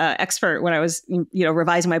NHS expert when I was,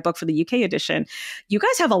 revising my book for the UK edition, you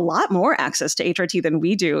guys have a lot more access to HRT than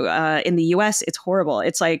we do. In the US, it's horrible.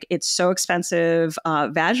 It's so expensive.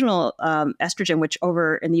 Vaginal estrogen, which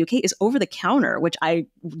over in the UK is over the counter, which I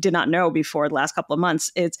did not know before the last couple of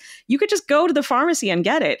months. You could just go to the pharmacy and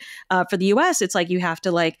get it. For the US, it's you have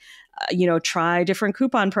to try different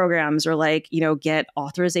coupon programs or get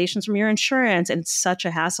authorizations from your insurance, and it's such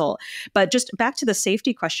a hassle. But just back to the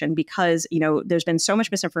safety question, because, there's been so much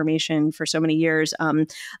misinformation for so many years.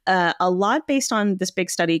 A lot based on this big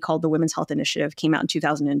study called the Women's Health Initiative came out in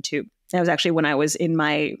 2002. That was actually when I was in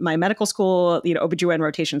my medical school, OBGYN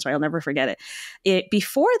rotation, so I'll never forget it.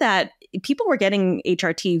 Before that, people were getting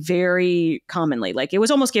HRT very commonly. It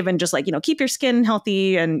was almost given just keep your skin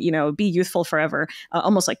healthy and, be youthful forever,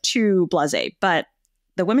 almost too blasé. But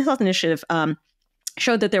the Women's Health Initiative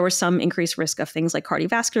showed that there was some increased risk of things like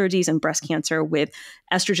cardiovascular disease and breast cancer with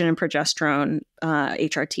estrogen and progesterone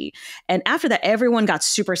HRT. And after that, everyone got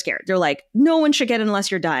super scared. They're like, no one should get it unless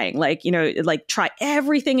you're dying. Try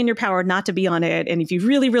everything in your power not to be on it. And if you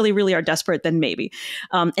really, really, really are desperate, then maybe.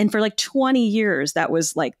 And for 20 years, that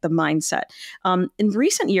was the mindset. In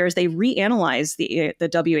recent years, they reanalyzed the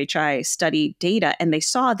WHI study data, and they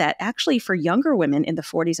saw that actually for younger women in the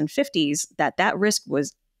 40s and 50s, that risk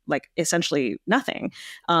was essentially nothing.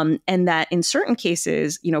 And that in certain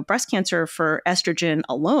cases, breast cancer for estrogen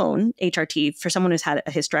alone, HRT, for someone who's had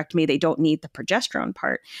a hysterectomy, they don't need the progesterone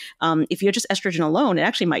part. If you're just estrogen alone, it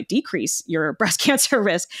actually might decrease your breast cancer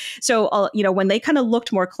risk. So, when they kind of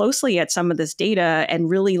looked more closely at some of this data and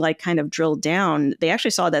really kind of drilled down, they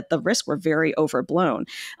actually saw that the risks were very overblown.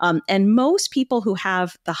 And most people who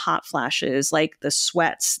have the hot flashes, the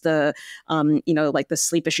sweats, the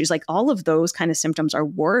sleep issues, all of those kind of symptoms are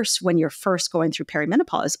worse when you're first going through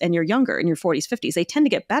perimenopause and you're younger, in your 40s, 50s. They tend to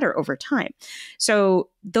get better over time. So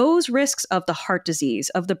those risks of the heart disease,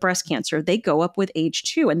 of the breast cancer, they go up with age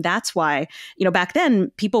too. And that's why, back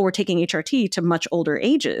then people were taking HRT to much older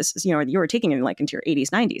ages. You were taking it into your 80s,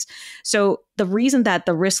 90s. So the reason that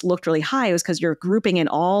the risk looked really high was because you're grouping in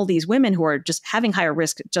all these women who are just having higher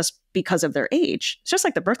risk just because of their age. It's just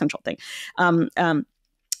like the birth control thing.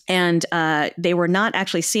 And they were not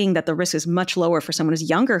actually seeing that the risk is much lower for someone who's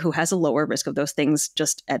younger who has a lower risk of those things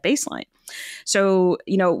just at baseline. So,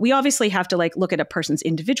 we obviously have to look at a person's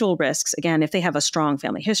individual risks. Again, if they have a strong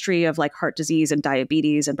family history of heart disease and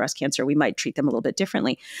diabetes and breast cancer, we might treat them a little bit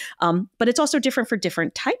differently. But it's also different for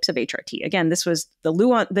different types of HRT. Again, this was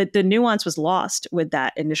the nuance was lost with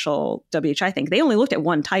that initial WHI thing. They only looked at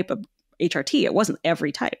one type of HRT. It wasn't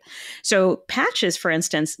every type. So patches, for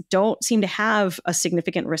instance, don't seem to have a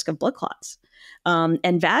significant risk of blood clots.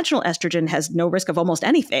 And vaginal estrogen has no risk of almost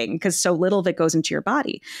anything because so little of it goes into your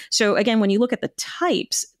body. So again, when you look at the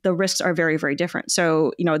types, the risks are very, very different.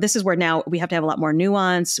 So, this is where now we have to have a lot more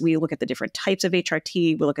nuance. We look at the different types of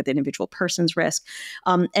HRT. We look at the individual person's risk.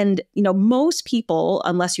 And most people,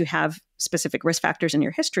 unless you have specific risk factors in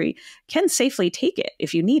your history, can safely take it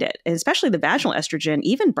if you need it, and especially the vaginal estrogen.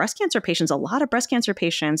 Even breast cancer patients, a lot of breast cancer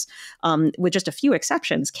patients, with just a few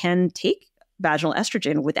exceptions, can take vaginal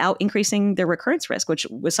estrogen without increasing their recurrence risk, which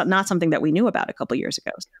was not something that we knew about a couple of years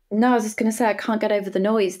ago. No, I was just going to say, I can't get over the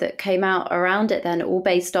noise that came out around it then, all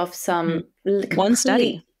based off some one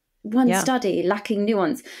study. Study lacking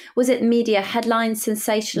nuance. Was it media headlines,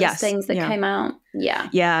 sensationalist things that came out?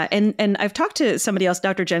 Yeah. And I've talked to somebody else,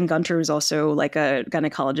 Dr. Jen Gunter, who's also a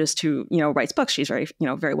gynecologist who, writes books. She's very,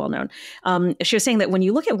 very well known. She was saying that when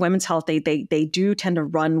you look at women's health, they do tend to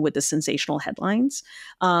run with the sensational headlines.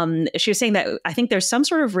 She was saying that I think there's some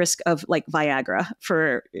sort of risk of Viagra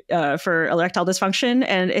for erectile dysfunction,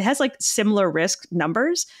 and it has similar risk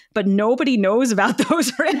numbers, but nobody knows about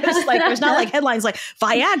those risks. There's not headlines like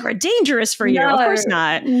Viagra dangerous for you. No, of course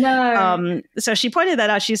not. No. So she pointed that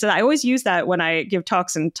out. She said, I always use that when I give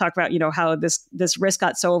talks and talk about, how this risk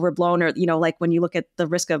got so overblown, or, when you look at the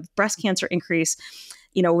risk of breast cancer increase,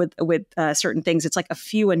 with certain things, it's a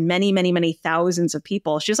few and many, many, many thousands of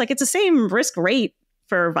people. She's like, it's the same risk rate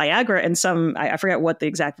for Viagra and some, I forget what the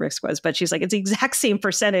exact risk was, but she's like, it's the exact same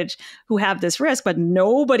percentage who have this risk, but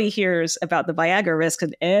nobody hears about the Viagra risk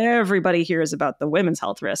and everybody hears about the women's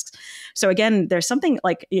health risks. So again, there's something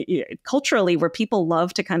culturally where people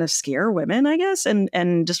love to kind of scare women, I guess,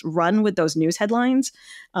 and just run with those news headlines.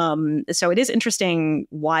 So it is interesting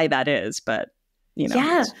why that is, but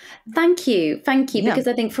Yeah, thank you. Yeah. Because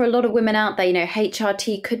I think for a lot of women out there,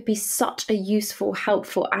 HRT could be such a useful,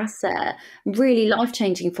 helpful asset, really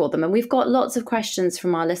life-changing for them. And we've got lots of questions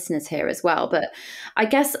from our listeners here as well. But I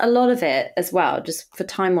guess a lot of it as well, just for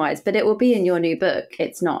time-wise, but it will be in your new book,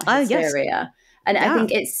 It's Not Yes. Hysteria. And I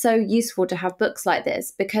think it's so useful to have books like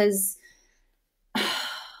this because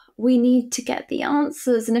we need to get the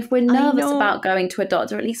answers. And if we're nervous about going to a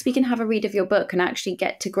doctor, at least we can have a read of your book and actually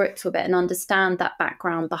get to grips with it and understand that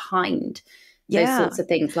background behind those sorts of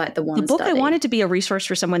things, like the one The book study. I wanted to be a resource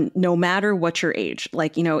for someone, no matter what your age.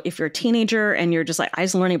 Like, if you're a teenager and you're just like, I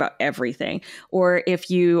was learning about everything, or if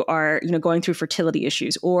you are, going through fertility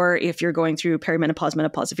issues, or if you're going through perimenopause,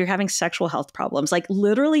 menopause, if you're having sexual health problems, like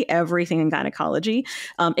literally everything in gynecology,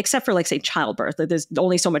 except for like, say, childbirth. There's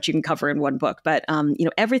only so much you can cover in one book, but,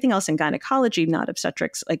 everything else in gynecology, not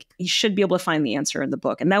obstetrics, like you should be able to find the answer in the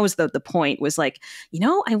book. And that was the point was like,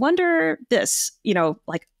 I wonder this,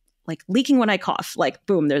 like leaking when I cough, like,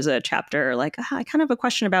 boom, there's a chapter. Like, I kind of have a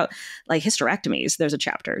question about like hysterectomies. There's a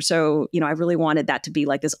chapter. So, I really wanted that to be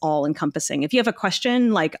like this all encompassing. If you have a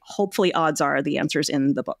question, like hopefully odds are the answer's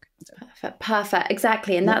in the book. Perfect.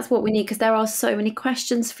 Exactly. And that's what we need because there are so many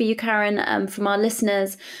questions for you, Karen, from our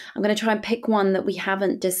listeners. I'm going to try and pick one that we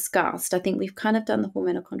haven't discussed. I think we've kind of done the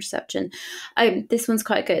hormonal contraception. Oh, this one's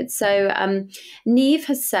quite good. So Neve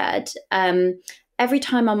has said, every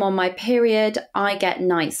time I'm on my period, I get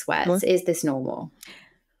night sweats. Is this normal?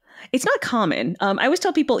 It's not common. I always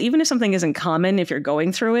tell people, even if something isn't common, if you're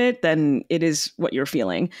going through it, then it is what you're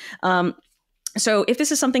feeling. So if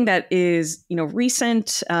this is something that is,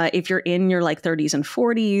 recent, if you're in your like 30s and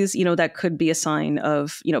 40s, that could be a sign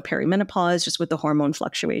of, perimenopause, just with the hormone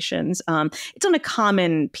fluctuations. It's not a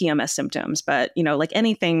common PMS symptoms, but, like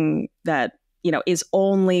anything that, is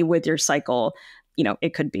only with your cycle,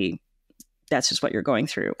 it could be. That's just what you're going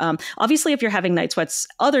through. Obviously, if you're having night sweats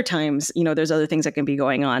other times, there's other things that can be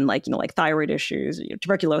going on, like, like thyroid issues,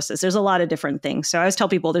 tuberculosis. There's a lot of different things. So I always tell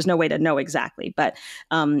people there's no way to know exactly. But,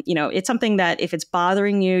 it's something that if it's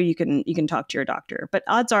bothering you, you can talk to your doctor. But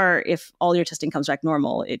odds are if all your testing comes back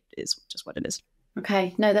normal, it is just what it is.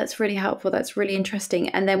 Okay. No, that's really helpful. That's really interesting.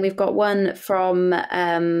 And then we've got one from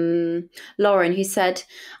Lauren who said,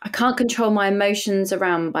 I can't control my emotions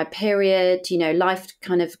around my period. Life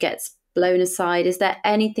kind of gets blown aside. Is there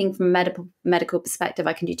anything from a medical perspective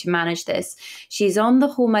I can do to manage this? She's on the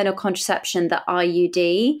hormonal contraception, the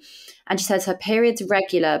IUD, and she says her period's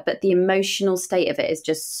regular, but the emotional state of it is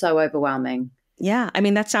just so overwhelming. Yeah. I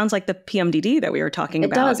mean, that sounds like the PMDD that we were talking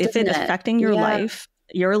about. If it's affecting your life,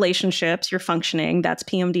 your relationships, your functioning, that's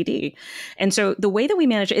PMDD. And so the way that we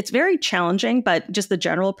manage it, it's very challenging, but just the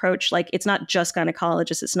general approach, like it's not just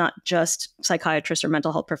gynecologists, it's not just psychiatrists or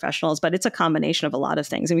mental health professionals, but it's a combination of a lot of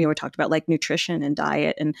things. And we talked about like nutrition and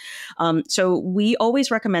diet. And so we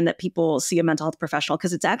always recommend that people see a mental health professional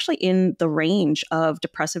because it's actually in the range of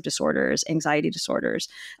depressive disorders, anxiety disorders.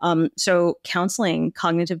 So counseling,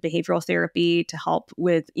 cognitive behavioral therapy to help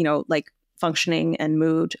with, like functioning and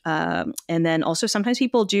mood. And then also sometimes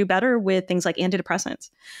people do better with things like antidepressants.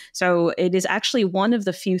 So it is actually one of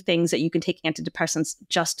the few things that you can take antidepressants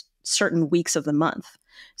just certain weeks of the month.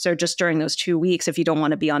 So just during those 2 weeks, if you don't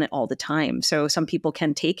want to be on it all the time. So some people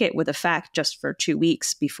can take it with effect just for 2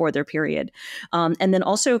 weeks before their period. And then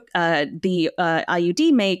also the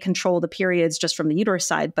IUD may control the periods just from the uterus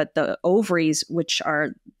side, but the ovaries, which are,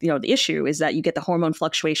 the issue is that you get the hormone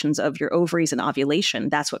fluctuations of your ovaries and ovulation.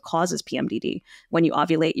 That's what causes PMDD. When you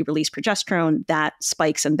ovulate, you release progesterone, that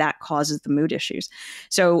spikes and that causes the mood issues.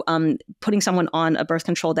 So putting someone on a birth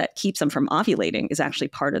control that keeps them from ovulating is actually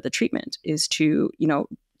part of the treatment, is to,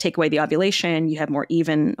 take away the ovulation, you have more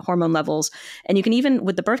even hormone levels. And you can even,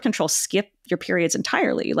 with the birth control, skip your periods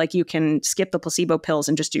entirely. Like you can skip the placebo pills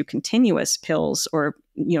and just do continuous pills or,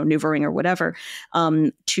 NuvaRing or whatever,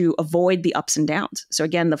 to avoid the ups and downs. So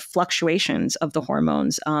again, the fluctuations of the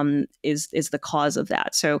hormones is the cause of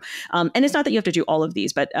that. So, and it's not that you have to do all of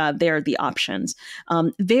these, but they're the options.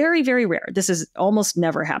 Very, very rare. This is almost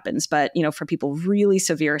never happens, but for people really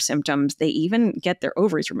severe symptoms, they even get their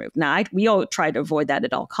ovaries removed. Now, we all try to avoid that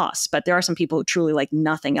at all costs, but there are some people who truly like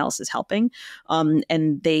nothing else is helping,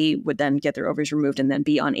 and they would then get their ovaries removed and then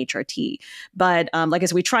be on HRT. But like I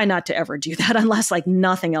said, we try not to ever do that unless like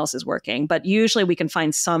nothing else is working. But usually we can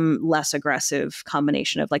find some less aggressive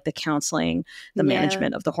combination of like the counseling, the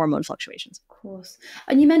management of the hormone fluctuations. Of course.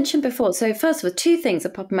 And you mentioned before, so first of all, two things are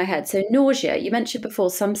popping in my head. So nausea, you mentioned before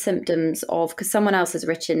some symptoms of, because someone else has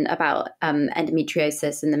written about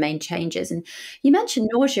endometriosis and the main changes. And you mentioned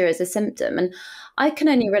nausea as a symptom. And I can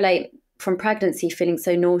only relate from pregnancy feeling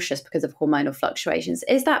so nauseous because of hormonal fluctuations.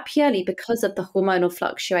 Is that purely because of the hormonal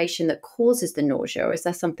fluctuation that causes the nausea, or is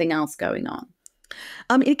there something else going on?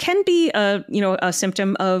 It can be a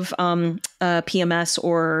symptom of PMS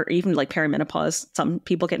or even like perimenopause. Some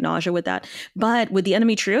people get nausea with that. But with the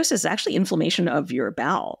endometriosis, it's actually inflammation of your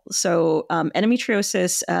bowel. So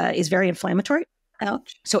endometriosis is very inflammatory.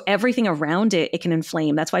 Ouch. So everything around it can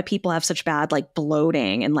inflame. That's why people have such bad like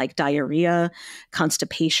bloating and like diarrhea,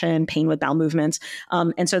 constipation, pain with bowel movements.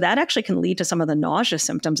 And so that actually can lead to some of the nausea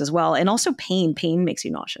symptoms as well. And also pain. Pain makes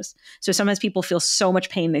you nauseous. So sometimes people feel so much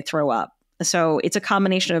pain, they throw up. So it's a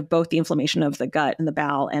combination of both the inflammation of the gut and the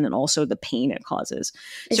bowel and then also the pain it causes.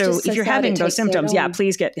 So if you're having those symptoms,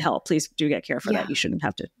 please get help. Please do get care for that. You shouldn't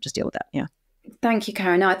have to just deal with that. Yeah. Thank you,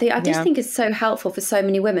 Karen. No, I just think it's so helpful for so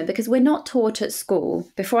many women because we're not taught at school.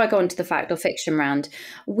 Before I go on to the fact or fiction round,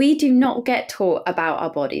 we do not get taught about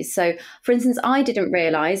our bodies. So, for instance, I didn't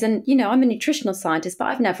realize, and I'm a nutritional scientist, but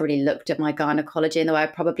I've never really looked at my gynecology in the way I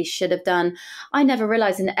probably should have done. I never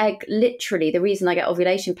realized an egg, literally, the reason I get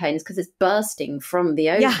ovulation pain is because it's bursting from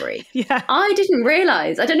the ovary. Yeah. I didn't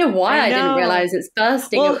realize. I don't know why I didn't realize it's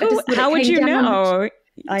bursting. Well, how would you know?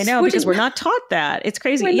 I know, because we're not taught that. It's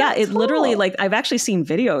crazy. Yeah, it literally, like, I've actually seen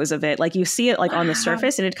videos of it. Like, you see it like on the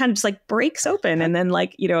surface and it kind of just like breaks open and then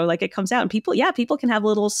like, like it comes out and people can have a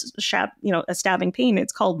little a stabbing pain.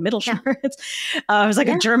 It's called Mittelschmerz. It's like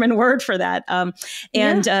a German word for that.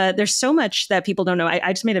 There's so much that people don't know.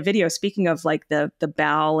 I just made a video speaking of like the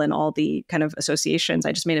bowel and all the kind of associations.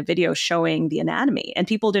 I just made a video showing the anatomy and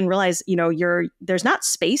people didn't realize, there's not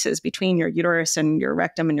spaces between your uterus and your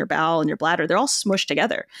rectum and your bowel and your bladder. They're all smushed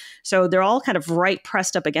together. So they're all kind of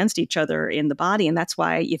pressed up against each other in the body. And that's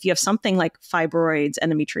why if you have something like fibroids,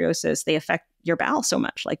 endometriosis, they affect your bowel so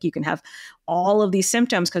much. Like you can have all of these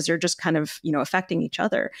symptoms because they're just kind of, affecting each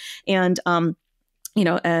other. And,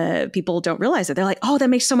 people don't realize it. They're like, oh, that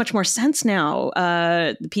makes so much more sense now.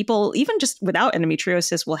 People, even just without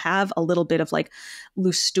endometriosis, will have a little bit of like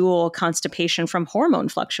loose stool, constipation from hormone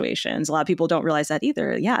fluctuations. A lot of people don't realize that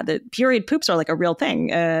either. Yeah, the period poops are like a real thing.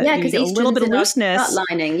 Because a little bit of looseness. Gut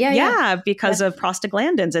lining. Because of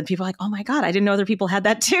prostaglandins. And people are like, oh my God, I didn't know other people had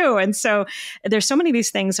that too. And so there's so many of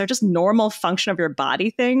these things. They're just normal function of your body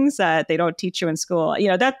things that they don't teach you in school.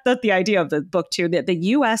 That's the idea of the book too. The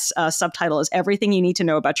US subtitle is everything you need to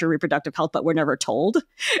know about your reproductive health, but we're never told.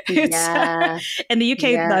 In the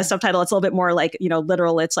UK subtitle, it's a little bit more like,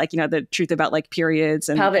 literal. It's like, the truth about like periods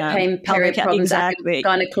and pelvic pain, period problems, exactly.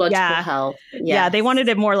 Gynecological health. Yes. Yeah, they wanted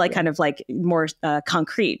it more like kind of like more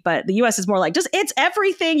concrete, but the US is more like just it's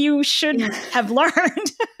everything you should have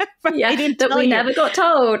learned. That we never got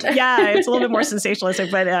told. It's a little bit more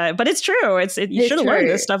sensationalistic, but it's true. You should have learned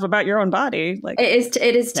this stuff about your own body. Like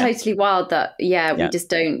it is totally wild that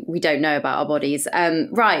we don't know about our bodies.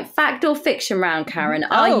 Right, fact or fiction round, Karen.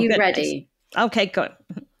 Are you ready? Okay, good.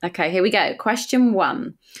 Okay, here we go. Question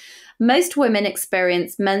 1. Most women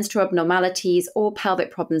experience menstrual abnormalities or pelvic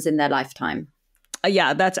problems in their lifetime.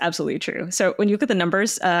 Yeah, that's absolutely true. So when you look at the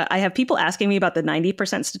numbers, I have people asking me about the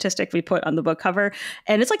 90% statistic we put on the book cover.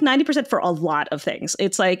 And it's like 90% for a lot of things.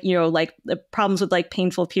 It's like, like the problems with like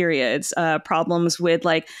painful periods, problems with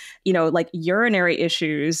like urinary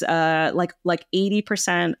issues, like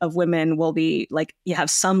 80% of women will be like, you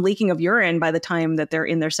have some leaking of urine by the time that they're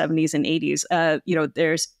in their 70s and 80s.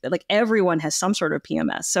 There's like everyone has some sort of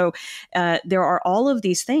PMS. So there are all of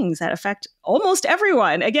these things that affect almost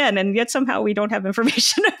everyone again, and yet somehow we don't have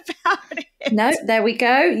information about it. No, there we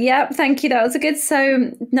go. Yep, thank you. That was a good.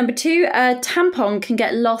 So number 2, a tampon can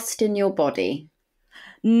get lost in your body.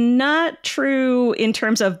 Not true in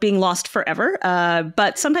terms of being lost forever,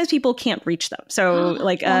 but sometimes people can't reach them. So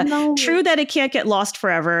true that it can't get lost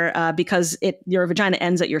forever because your vagina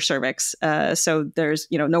ends at your cervix. So there's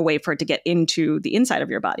no way for it to get into the inside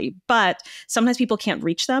of your body. But sometimes people can't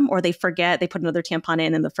reach them or they forget, they put another tampon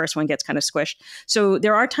in and the first one gets kind of squished. So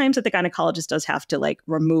there are times that the gynecologist does have to like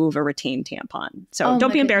remove a retained tampon. So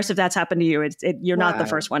don't be embarrassed if that's happened to you. You're not the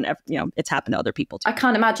first one. It's happened to other people too. I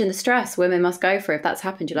can't imagine the stress women must go through if that's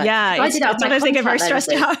happened. You're like, sometimes they get very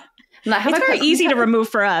stressed out. Like, it's very easy to remove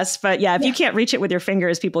for us, but if you can't reach it with your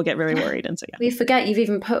fingers, people get very worried. And so, we forget you've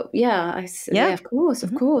even put,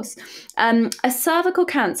 of course. A cervical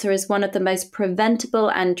cancer is one of the most preventable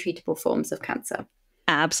and treatable forms of cancer.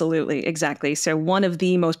 Absolutely. Exactly. So one of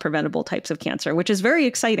the most preventable types of cancer, which is very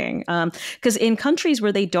exciting because in countries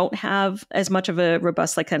where they don't have as much of a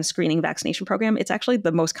robust like kind of screening vaccination program, it's actually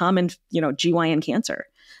the most common, GYN cancer.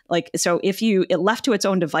 So if it left to its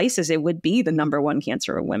own devices, it would be the number 1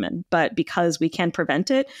 cancer of women. But because we can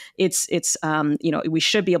prevent it, we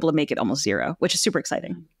should be able to make it almost zero, which is super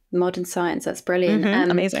exciting. Modern science, that's brilliant.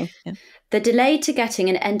 Amazing. Yeah. The delay to getting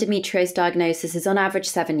an endometriosis diagnosis is on average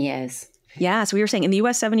 7 years. Yeah. So we were saying in the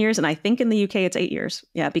US, 7 years, and I think in the UK, it's 8 years.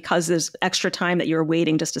 Yeah. Because there's extra time that you're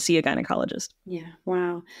waiting just to see a gynecologist. Yeah.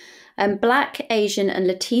 Wow. Black, Asian, and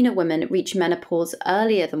Latina women reach menopause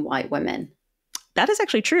earlier than white women. That is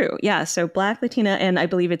actually true. Yeah. So Black, Latina, and I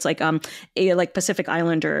believe it's like Pacific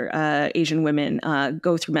Islander Asian women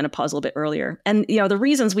go through menopause a little bit earlier. And, the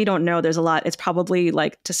reasons we don't know, there's a lot. It's probably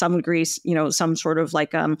like to some degree, some sort of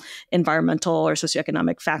like environmental or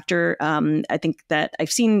socioeconomic factor. I think that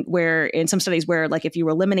I've seen where in some studies where like if you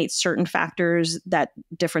eliminate certain factors, that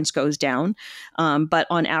difference goes down. But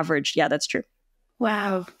on average, yeah, that's true.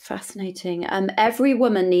 Wow. Fascinating. Every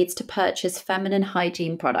woman needs to purchase feminine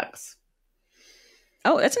hygiene products.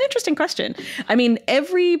 Oh, that's an interesting question. I mean,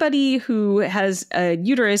 everybody who has a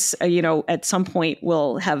uterus, at some point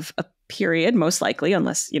will have a period, most likely,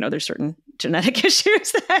 unless, there's certain genetic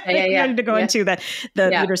issues that need to go into that the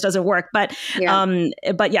uterus doesn't work. But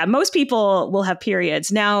most people will have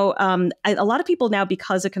periods. Now, a lot of people now,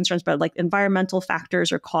 because of concerns about like environmental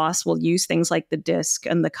factors or costs, will use things like the disc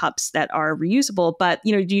and the cups that are reusable. But,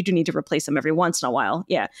 you do need to replace them every once in a while.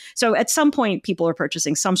 Yeah. So at some point, people are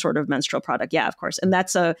purchasing some sort of menstrual product. Yeah, of course. And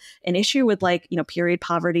that's an issue with like, period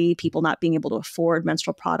poverty, people not being able to afford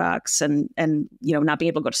menstrual products and not being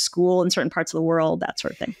able to go to school in certain parts of the world, that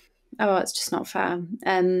sort of thing. Oh, it's just not fair.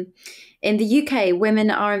 In the UK, women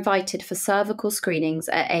are invited for cervical screenings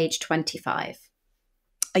at age 25.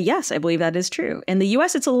 Yes, I believe that is true. In the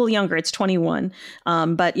US, it's a little younger. It's 21.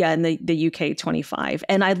 But yeah, in the UK, 25.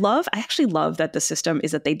 And I actually love that the system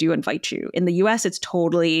is that they do invite you. In the US, it's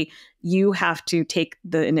totally, you have to take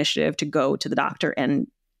the initiative to go to the doctor and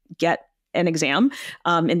get an exam.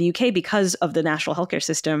 In the UK, because of the national healthcare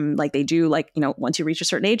system, like they do, like, once you reach a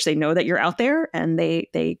certain age, they know that you're out there and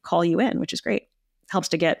they call you in, which is great. Helps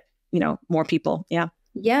to get, more people. Yeah.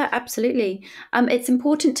 Yeah, absolutely. It's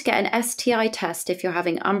important to get an STI test if you're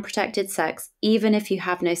having unprotected sex, even if you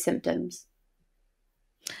have no symptoms.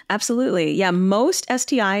 Absolutely. Yeah. Most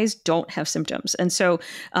STIs don't have symptoms. And so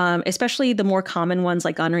especially the more common ones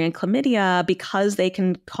like gonorrhea and chlamydia, because they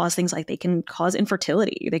can cause things like they can cause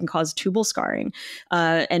infertility, they can cause tubal scarring.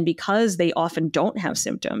 And because they often don't have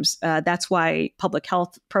symptoms, that's why public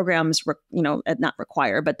health programs, not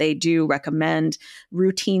require, but they do recommend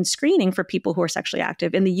routine screening for people who are sexually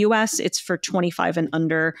active. In the US, it's for 25 and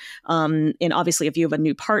under. And obviously, if you have a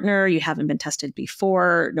new partner, you haven't been tested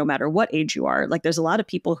before, no matter what age you are, like there's a lot of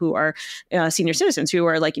people who are senior citizens who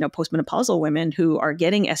are like, postmenopausal women who are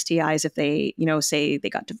getting STIs if they, say they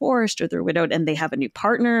got divorced or they're widowed and they have a new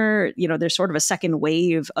partner. There's sort of a second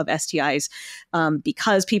wave of STIs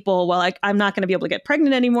because people, I'm not going to be able to get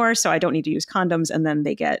pregnant anymore, so I don't need to use condoms. And then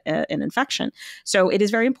they get an infection. So it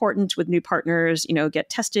is very important with new partners, get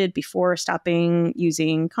tested before stopping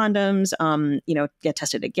using condoms, get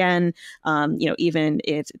tested again, even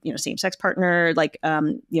if, same-sex partner,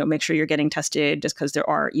 make sure you're getting tested just because there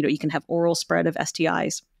are, you can have oral spread of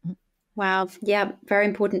STIs. Wow. Yeah. Very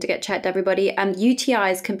important to get checked, everybody. And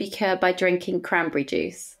UTIs can be cured by drinking cranberry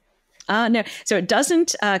juice. No. So it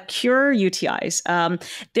doesn't cure UTIs.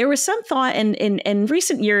 There was some thought, and in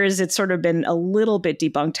recent years, it's sort of been a little bit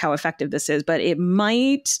debunked how effective this is, but it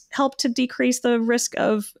might help to decrease the risk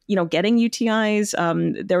of, getting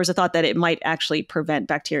UTIs. There was a thought that it might actually prevent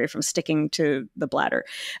bacteria from sticking to the bladder.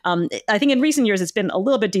 I think in recent years, it's been a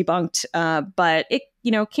little bit debunked, but it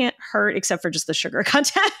can't hurt except for just the sugar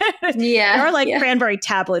content. Yeah. There are cranberry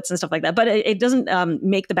tablets and stuff like that, but it doesn't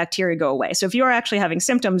make the bacteria go away. So if you are actually having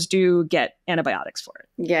symptoms, do get antibiotics for it.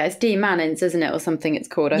 Yeah, it's D-mannins, isn't it? Or something it's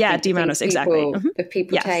called. D-mannins, exactly. If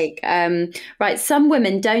people take. Right. Some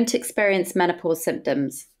women don't experience menopause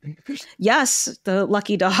symptoms. Yes, the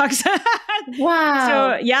lucky dogs. Wow.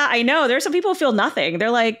 So yeah, I know. There's some people who feel nothing. They're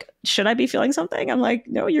like, should I be feeling something? I'm like,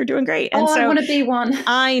 no, you're doing great. And I want to be one.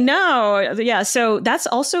 I know. Yeah. So that's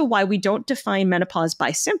also why we don't define menopause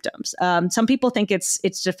by symptoms. Some people think it's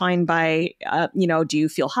defined by, do you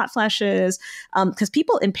feel hot flashes? Because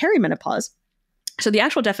people in perimenopause, so the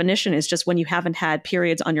actual definition is just when you haven't had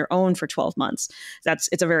periods on your own for 12 months.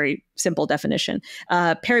 It's a very simple definition.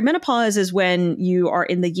 Perimenopause is when you are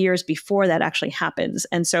in the years before that actually happens.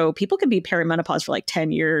 And so people can be perimenopause for like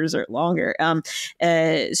 10 years or longer.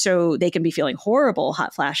 So they can be feeling horrible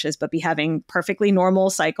hot flashes, but be having perfectly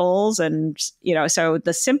normal cycles. And, so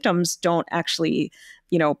the symptoms don't actually,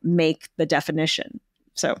 make the definition.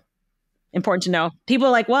 So important to know. People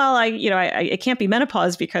are like, well, it can't be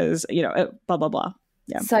menopause because, blah, blah, blah.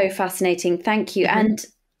 Yeah. So fascinating. Thank you. Mm-hmm. And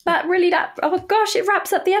Oh gosh, it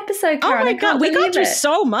wraps up the episode, Karen. Oh my I can't God, we got believe through it.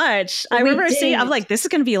 so much. I remember seeing, I'm did. like, this is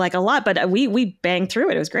going to be like a lot, but we banged through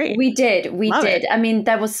it. It was great. We did. Love it. I mean,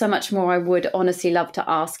 there was so much more I would honestly love to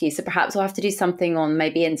ask you. So perhaps we'll have to do something on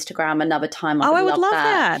maybe Instagram another time. I would love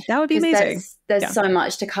that. That would be amazing. There's so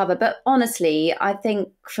much to cover. But honestly, I think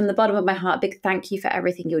from the bottom of my heart, a big thank you for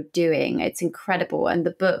everything you're doing. It's incredible. And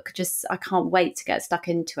the book, I can't wait to get stuck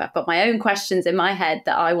into it. I've got my own questions in my head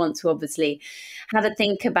that I want to obviously have a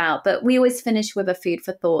think about. But we always finish with a food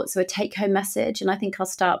for thought. So a take home message. And I think I'll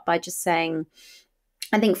start by just saying,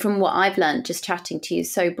 I think from what I've learned, just chatting to you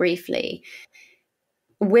so briefly,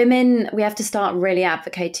 women, we have to start really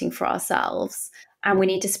advocating for ourselves. And we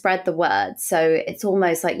need to spread the word. So it's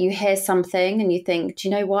almost like you hear something and you think, do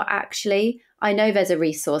you know what? Actually, I know there's a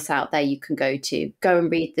resource out there you can go to. Go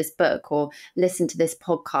and read this book or listen to this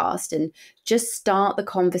podcast and just start the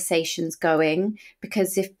conversations going.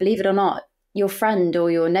 Because if, believe it or not, your friend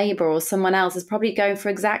or your neighbor or someone else is probably going for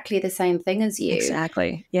exactly the same thing as you.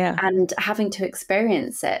 Exactly. Yeah. And having to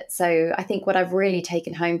experience it. So I think what I've really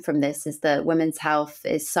taken home from this is that women's health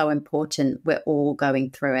is so important. We're all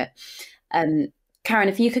going through it. Karen,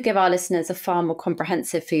 if you could give our listeners a far more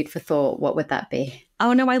comprehensive food for thought, what would that be?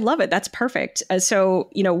 Oh, no, I love it. That's perfect.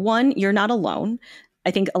 So, one, you're not alone.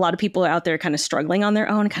 I think a lot of people are out there kind of struggling on their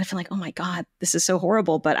own, kind of feel like, oh my God, this is so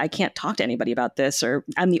horrible, but I can't talk to anybody about this, or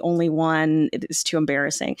I'm the only one. It is too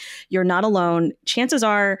embarrassing. You're not alone. Chances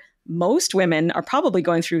are most women are probably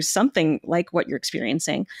going through something like what you're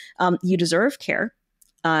experiencing. You deserve care.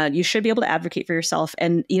 You should be able to advocate for yourself.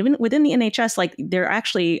 And even within the NHS, like there are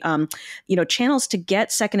actually, channels to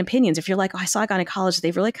get second opinions. If you're like, oh, I saw a gynecologist,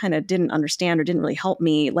 they really kind of didn't understand or didn't really help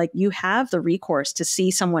me. Like you have the recourse to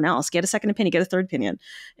see someone else, get a second opinion, get a third opinion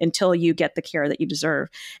until you get the care that you deserve.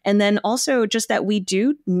 And then also just that we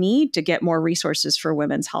do need to get more resources for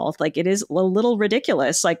women's health. Like it is a little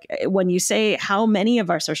ridiculous. Like when you say how many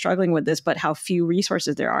of us are struggling with this, but how few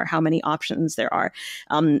resources there are, how many options there are.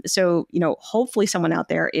 So, hopefully someone out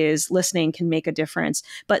there is listening, can make a difference.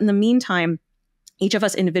 But in the meantime, each of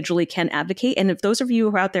us individually can advocate. And if those of you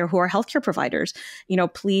who are out there who are healthcare providers,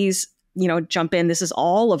 please, jump in. This is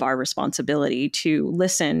all of our responsibility to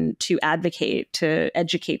listen, to advocate, to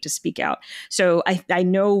educate, to speak out. So I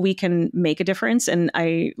know we can make a difference. And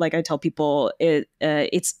I tell people,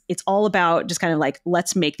 it's all about just kind of like,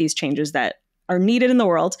 let's make these changes that are needed in the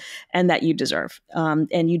world and that you deserve.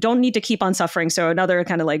 And you don't need to keep on suffering. So another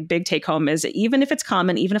kind of like big take home is even if it's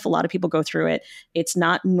common, even if a lot of people go through it, it's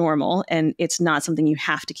not normal and it's not something you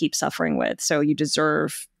have to keep suffering with. So you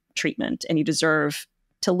deserve treatment and you deserve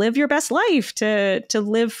to live your best life, to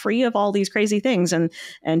live free of all these crazy things and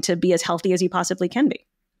to be as healthy as you possibly can be.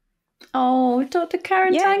 Oh, Dr.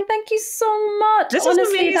 Karen Tang, thank you so much. This is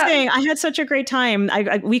amazing. I had such a great time.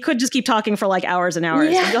 We could just keep talking for like hours and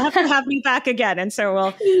hours. Yeah. You'll have to have me back again. And so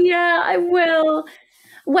we'll. Yeah, I will.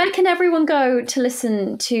 Where can everyone go to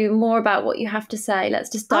listen to more about what you have to say? Let's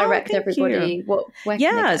just direct everybody. Where can they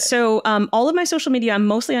go? So all of my social media, I'm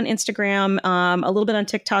mostly on Instagram, a little bit on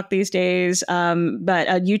TikTok these days, but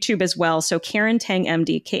YouTube as well. So Karen Tang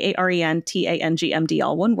MD, KarenTang MD,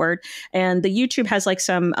 all one word. And the YouTube has like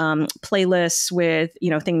some playlists with,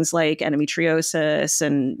 things like endometriosis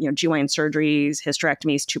and, GYN surgeries,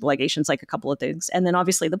 hysterectomies, tubal ligations, like a couple of things. And then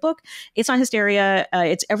obviously the book, it's on Hysteria.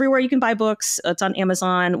 It's everywhere you can buy books. It's on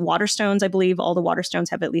Amazon. Waterstones, I believe all the Waterstones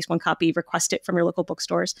have at least one copy. Request it from your local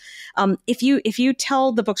bookstores. If you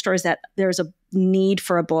tell the bookstores that there's a need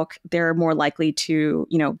for a book, they're more likely to,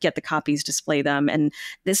 get the copies, display them. And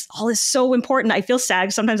this all is so important. I feel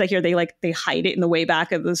sad. Sometimes I hear they hide it in the way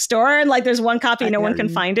back of the store and like there's one copy, no one can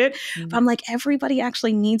find it. But I'm like, everybody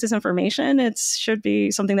actually needs this information. It should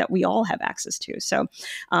be something that we all have access to. So,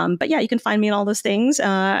 but yeah, you can find me in all those things.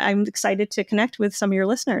 I'm excited to connect with some of your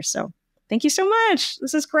listeners. So thank you so much.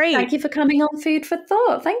 This is great. Thank you for coming on Food for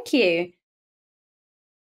Thought. Thank you.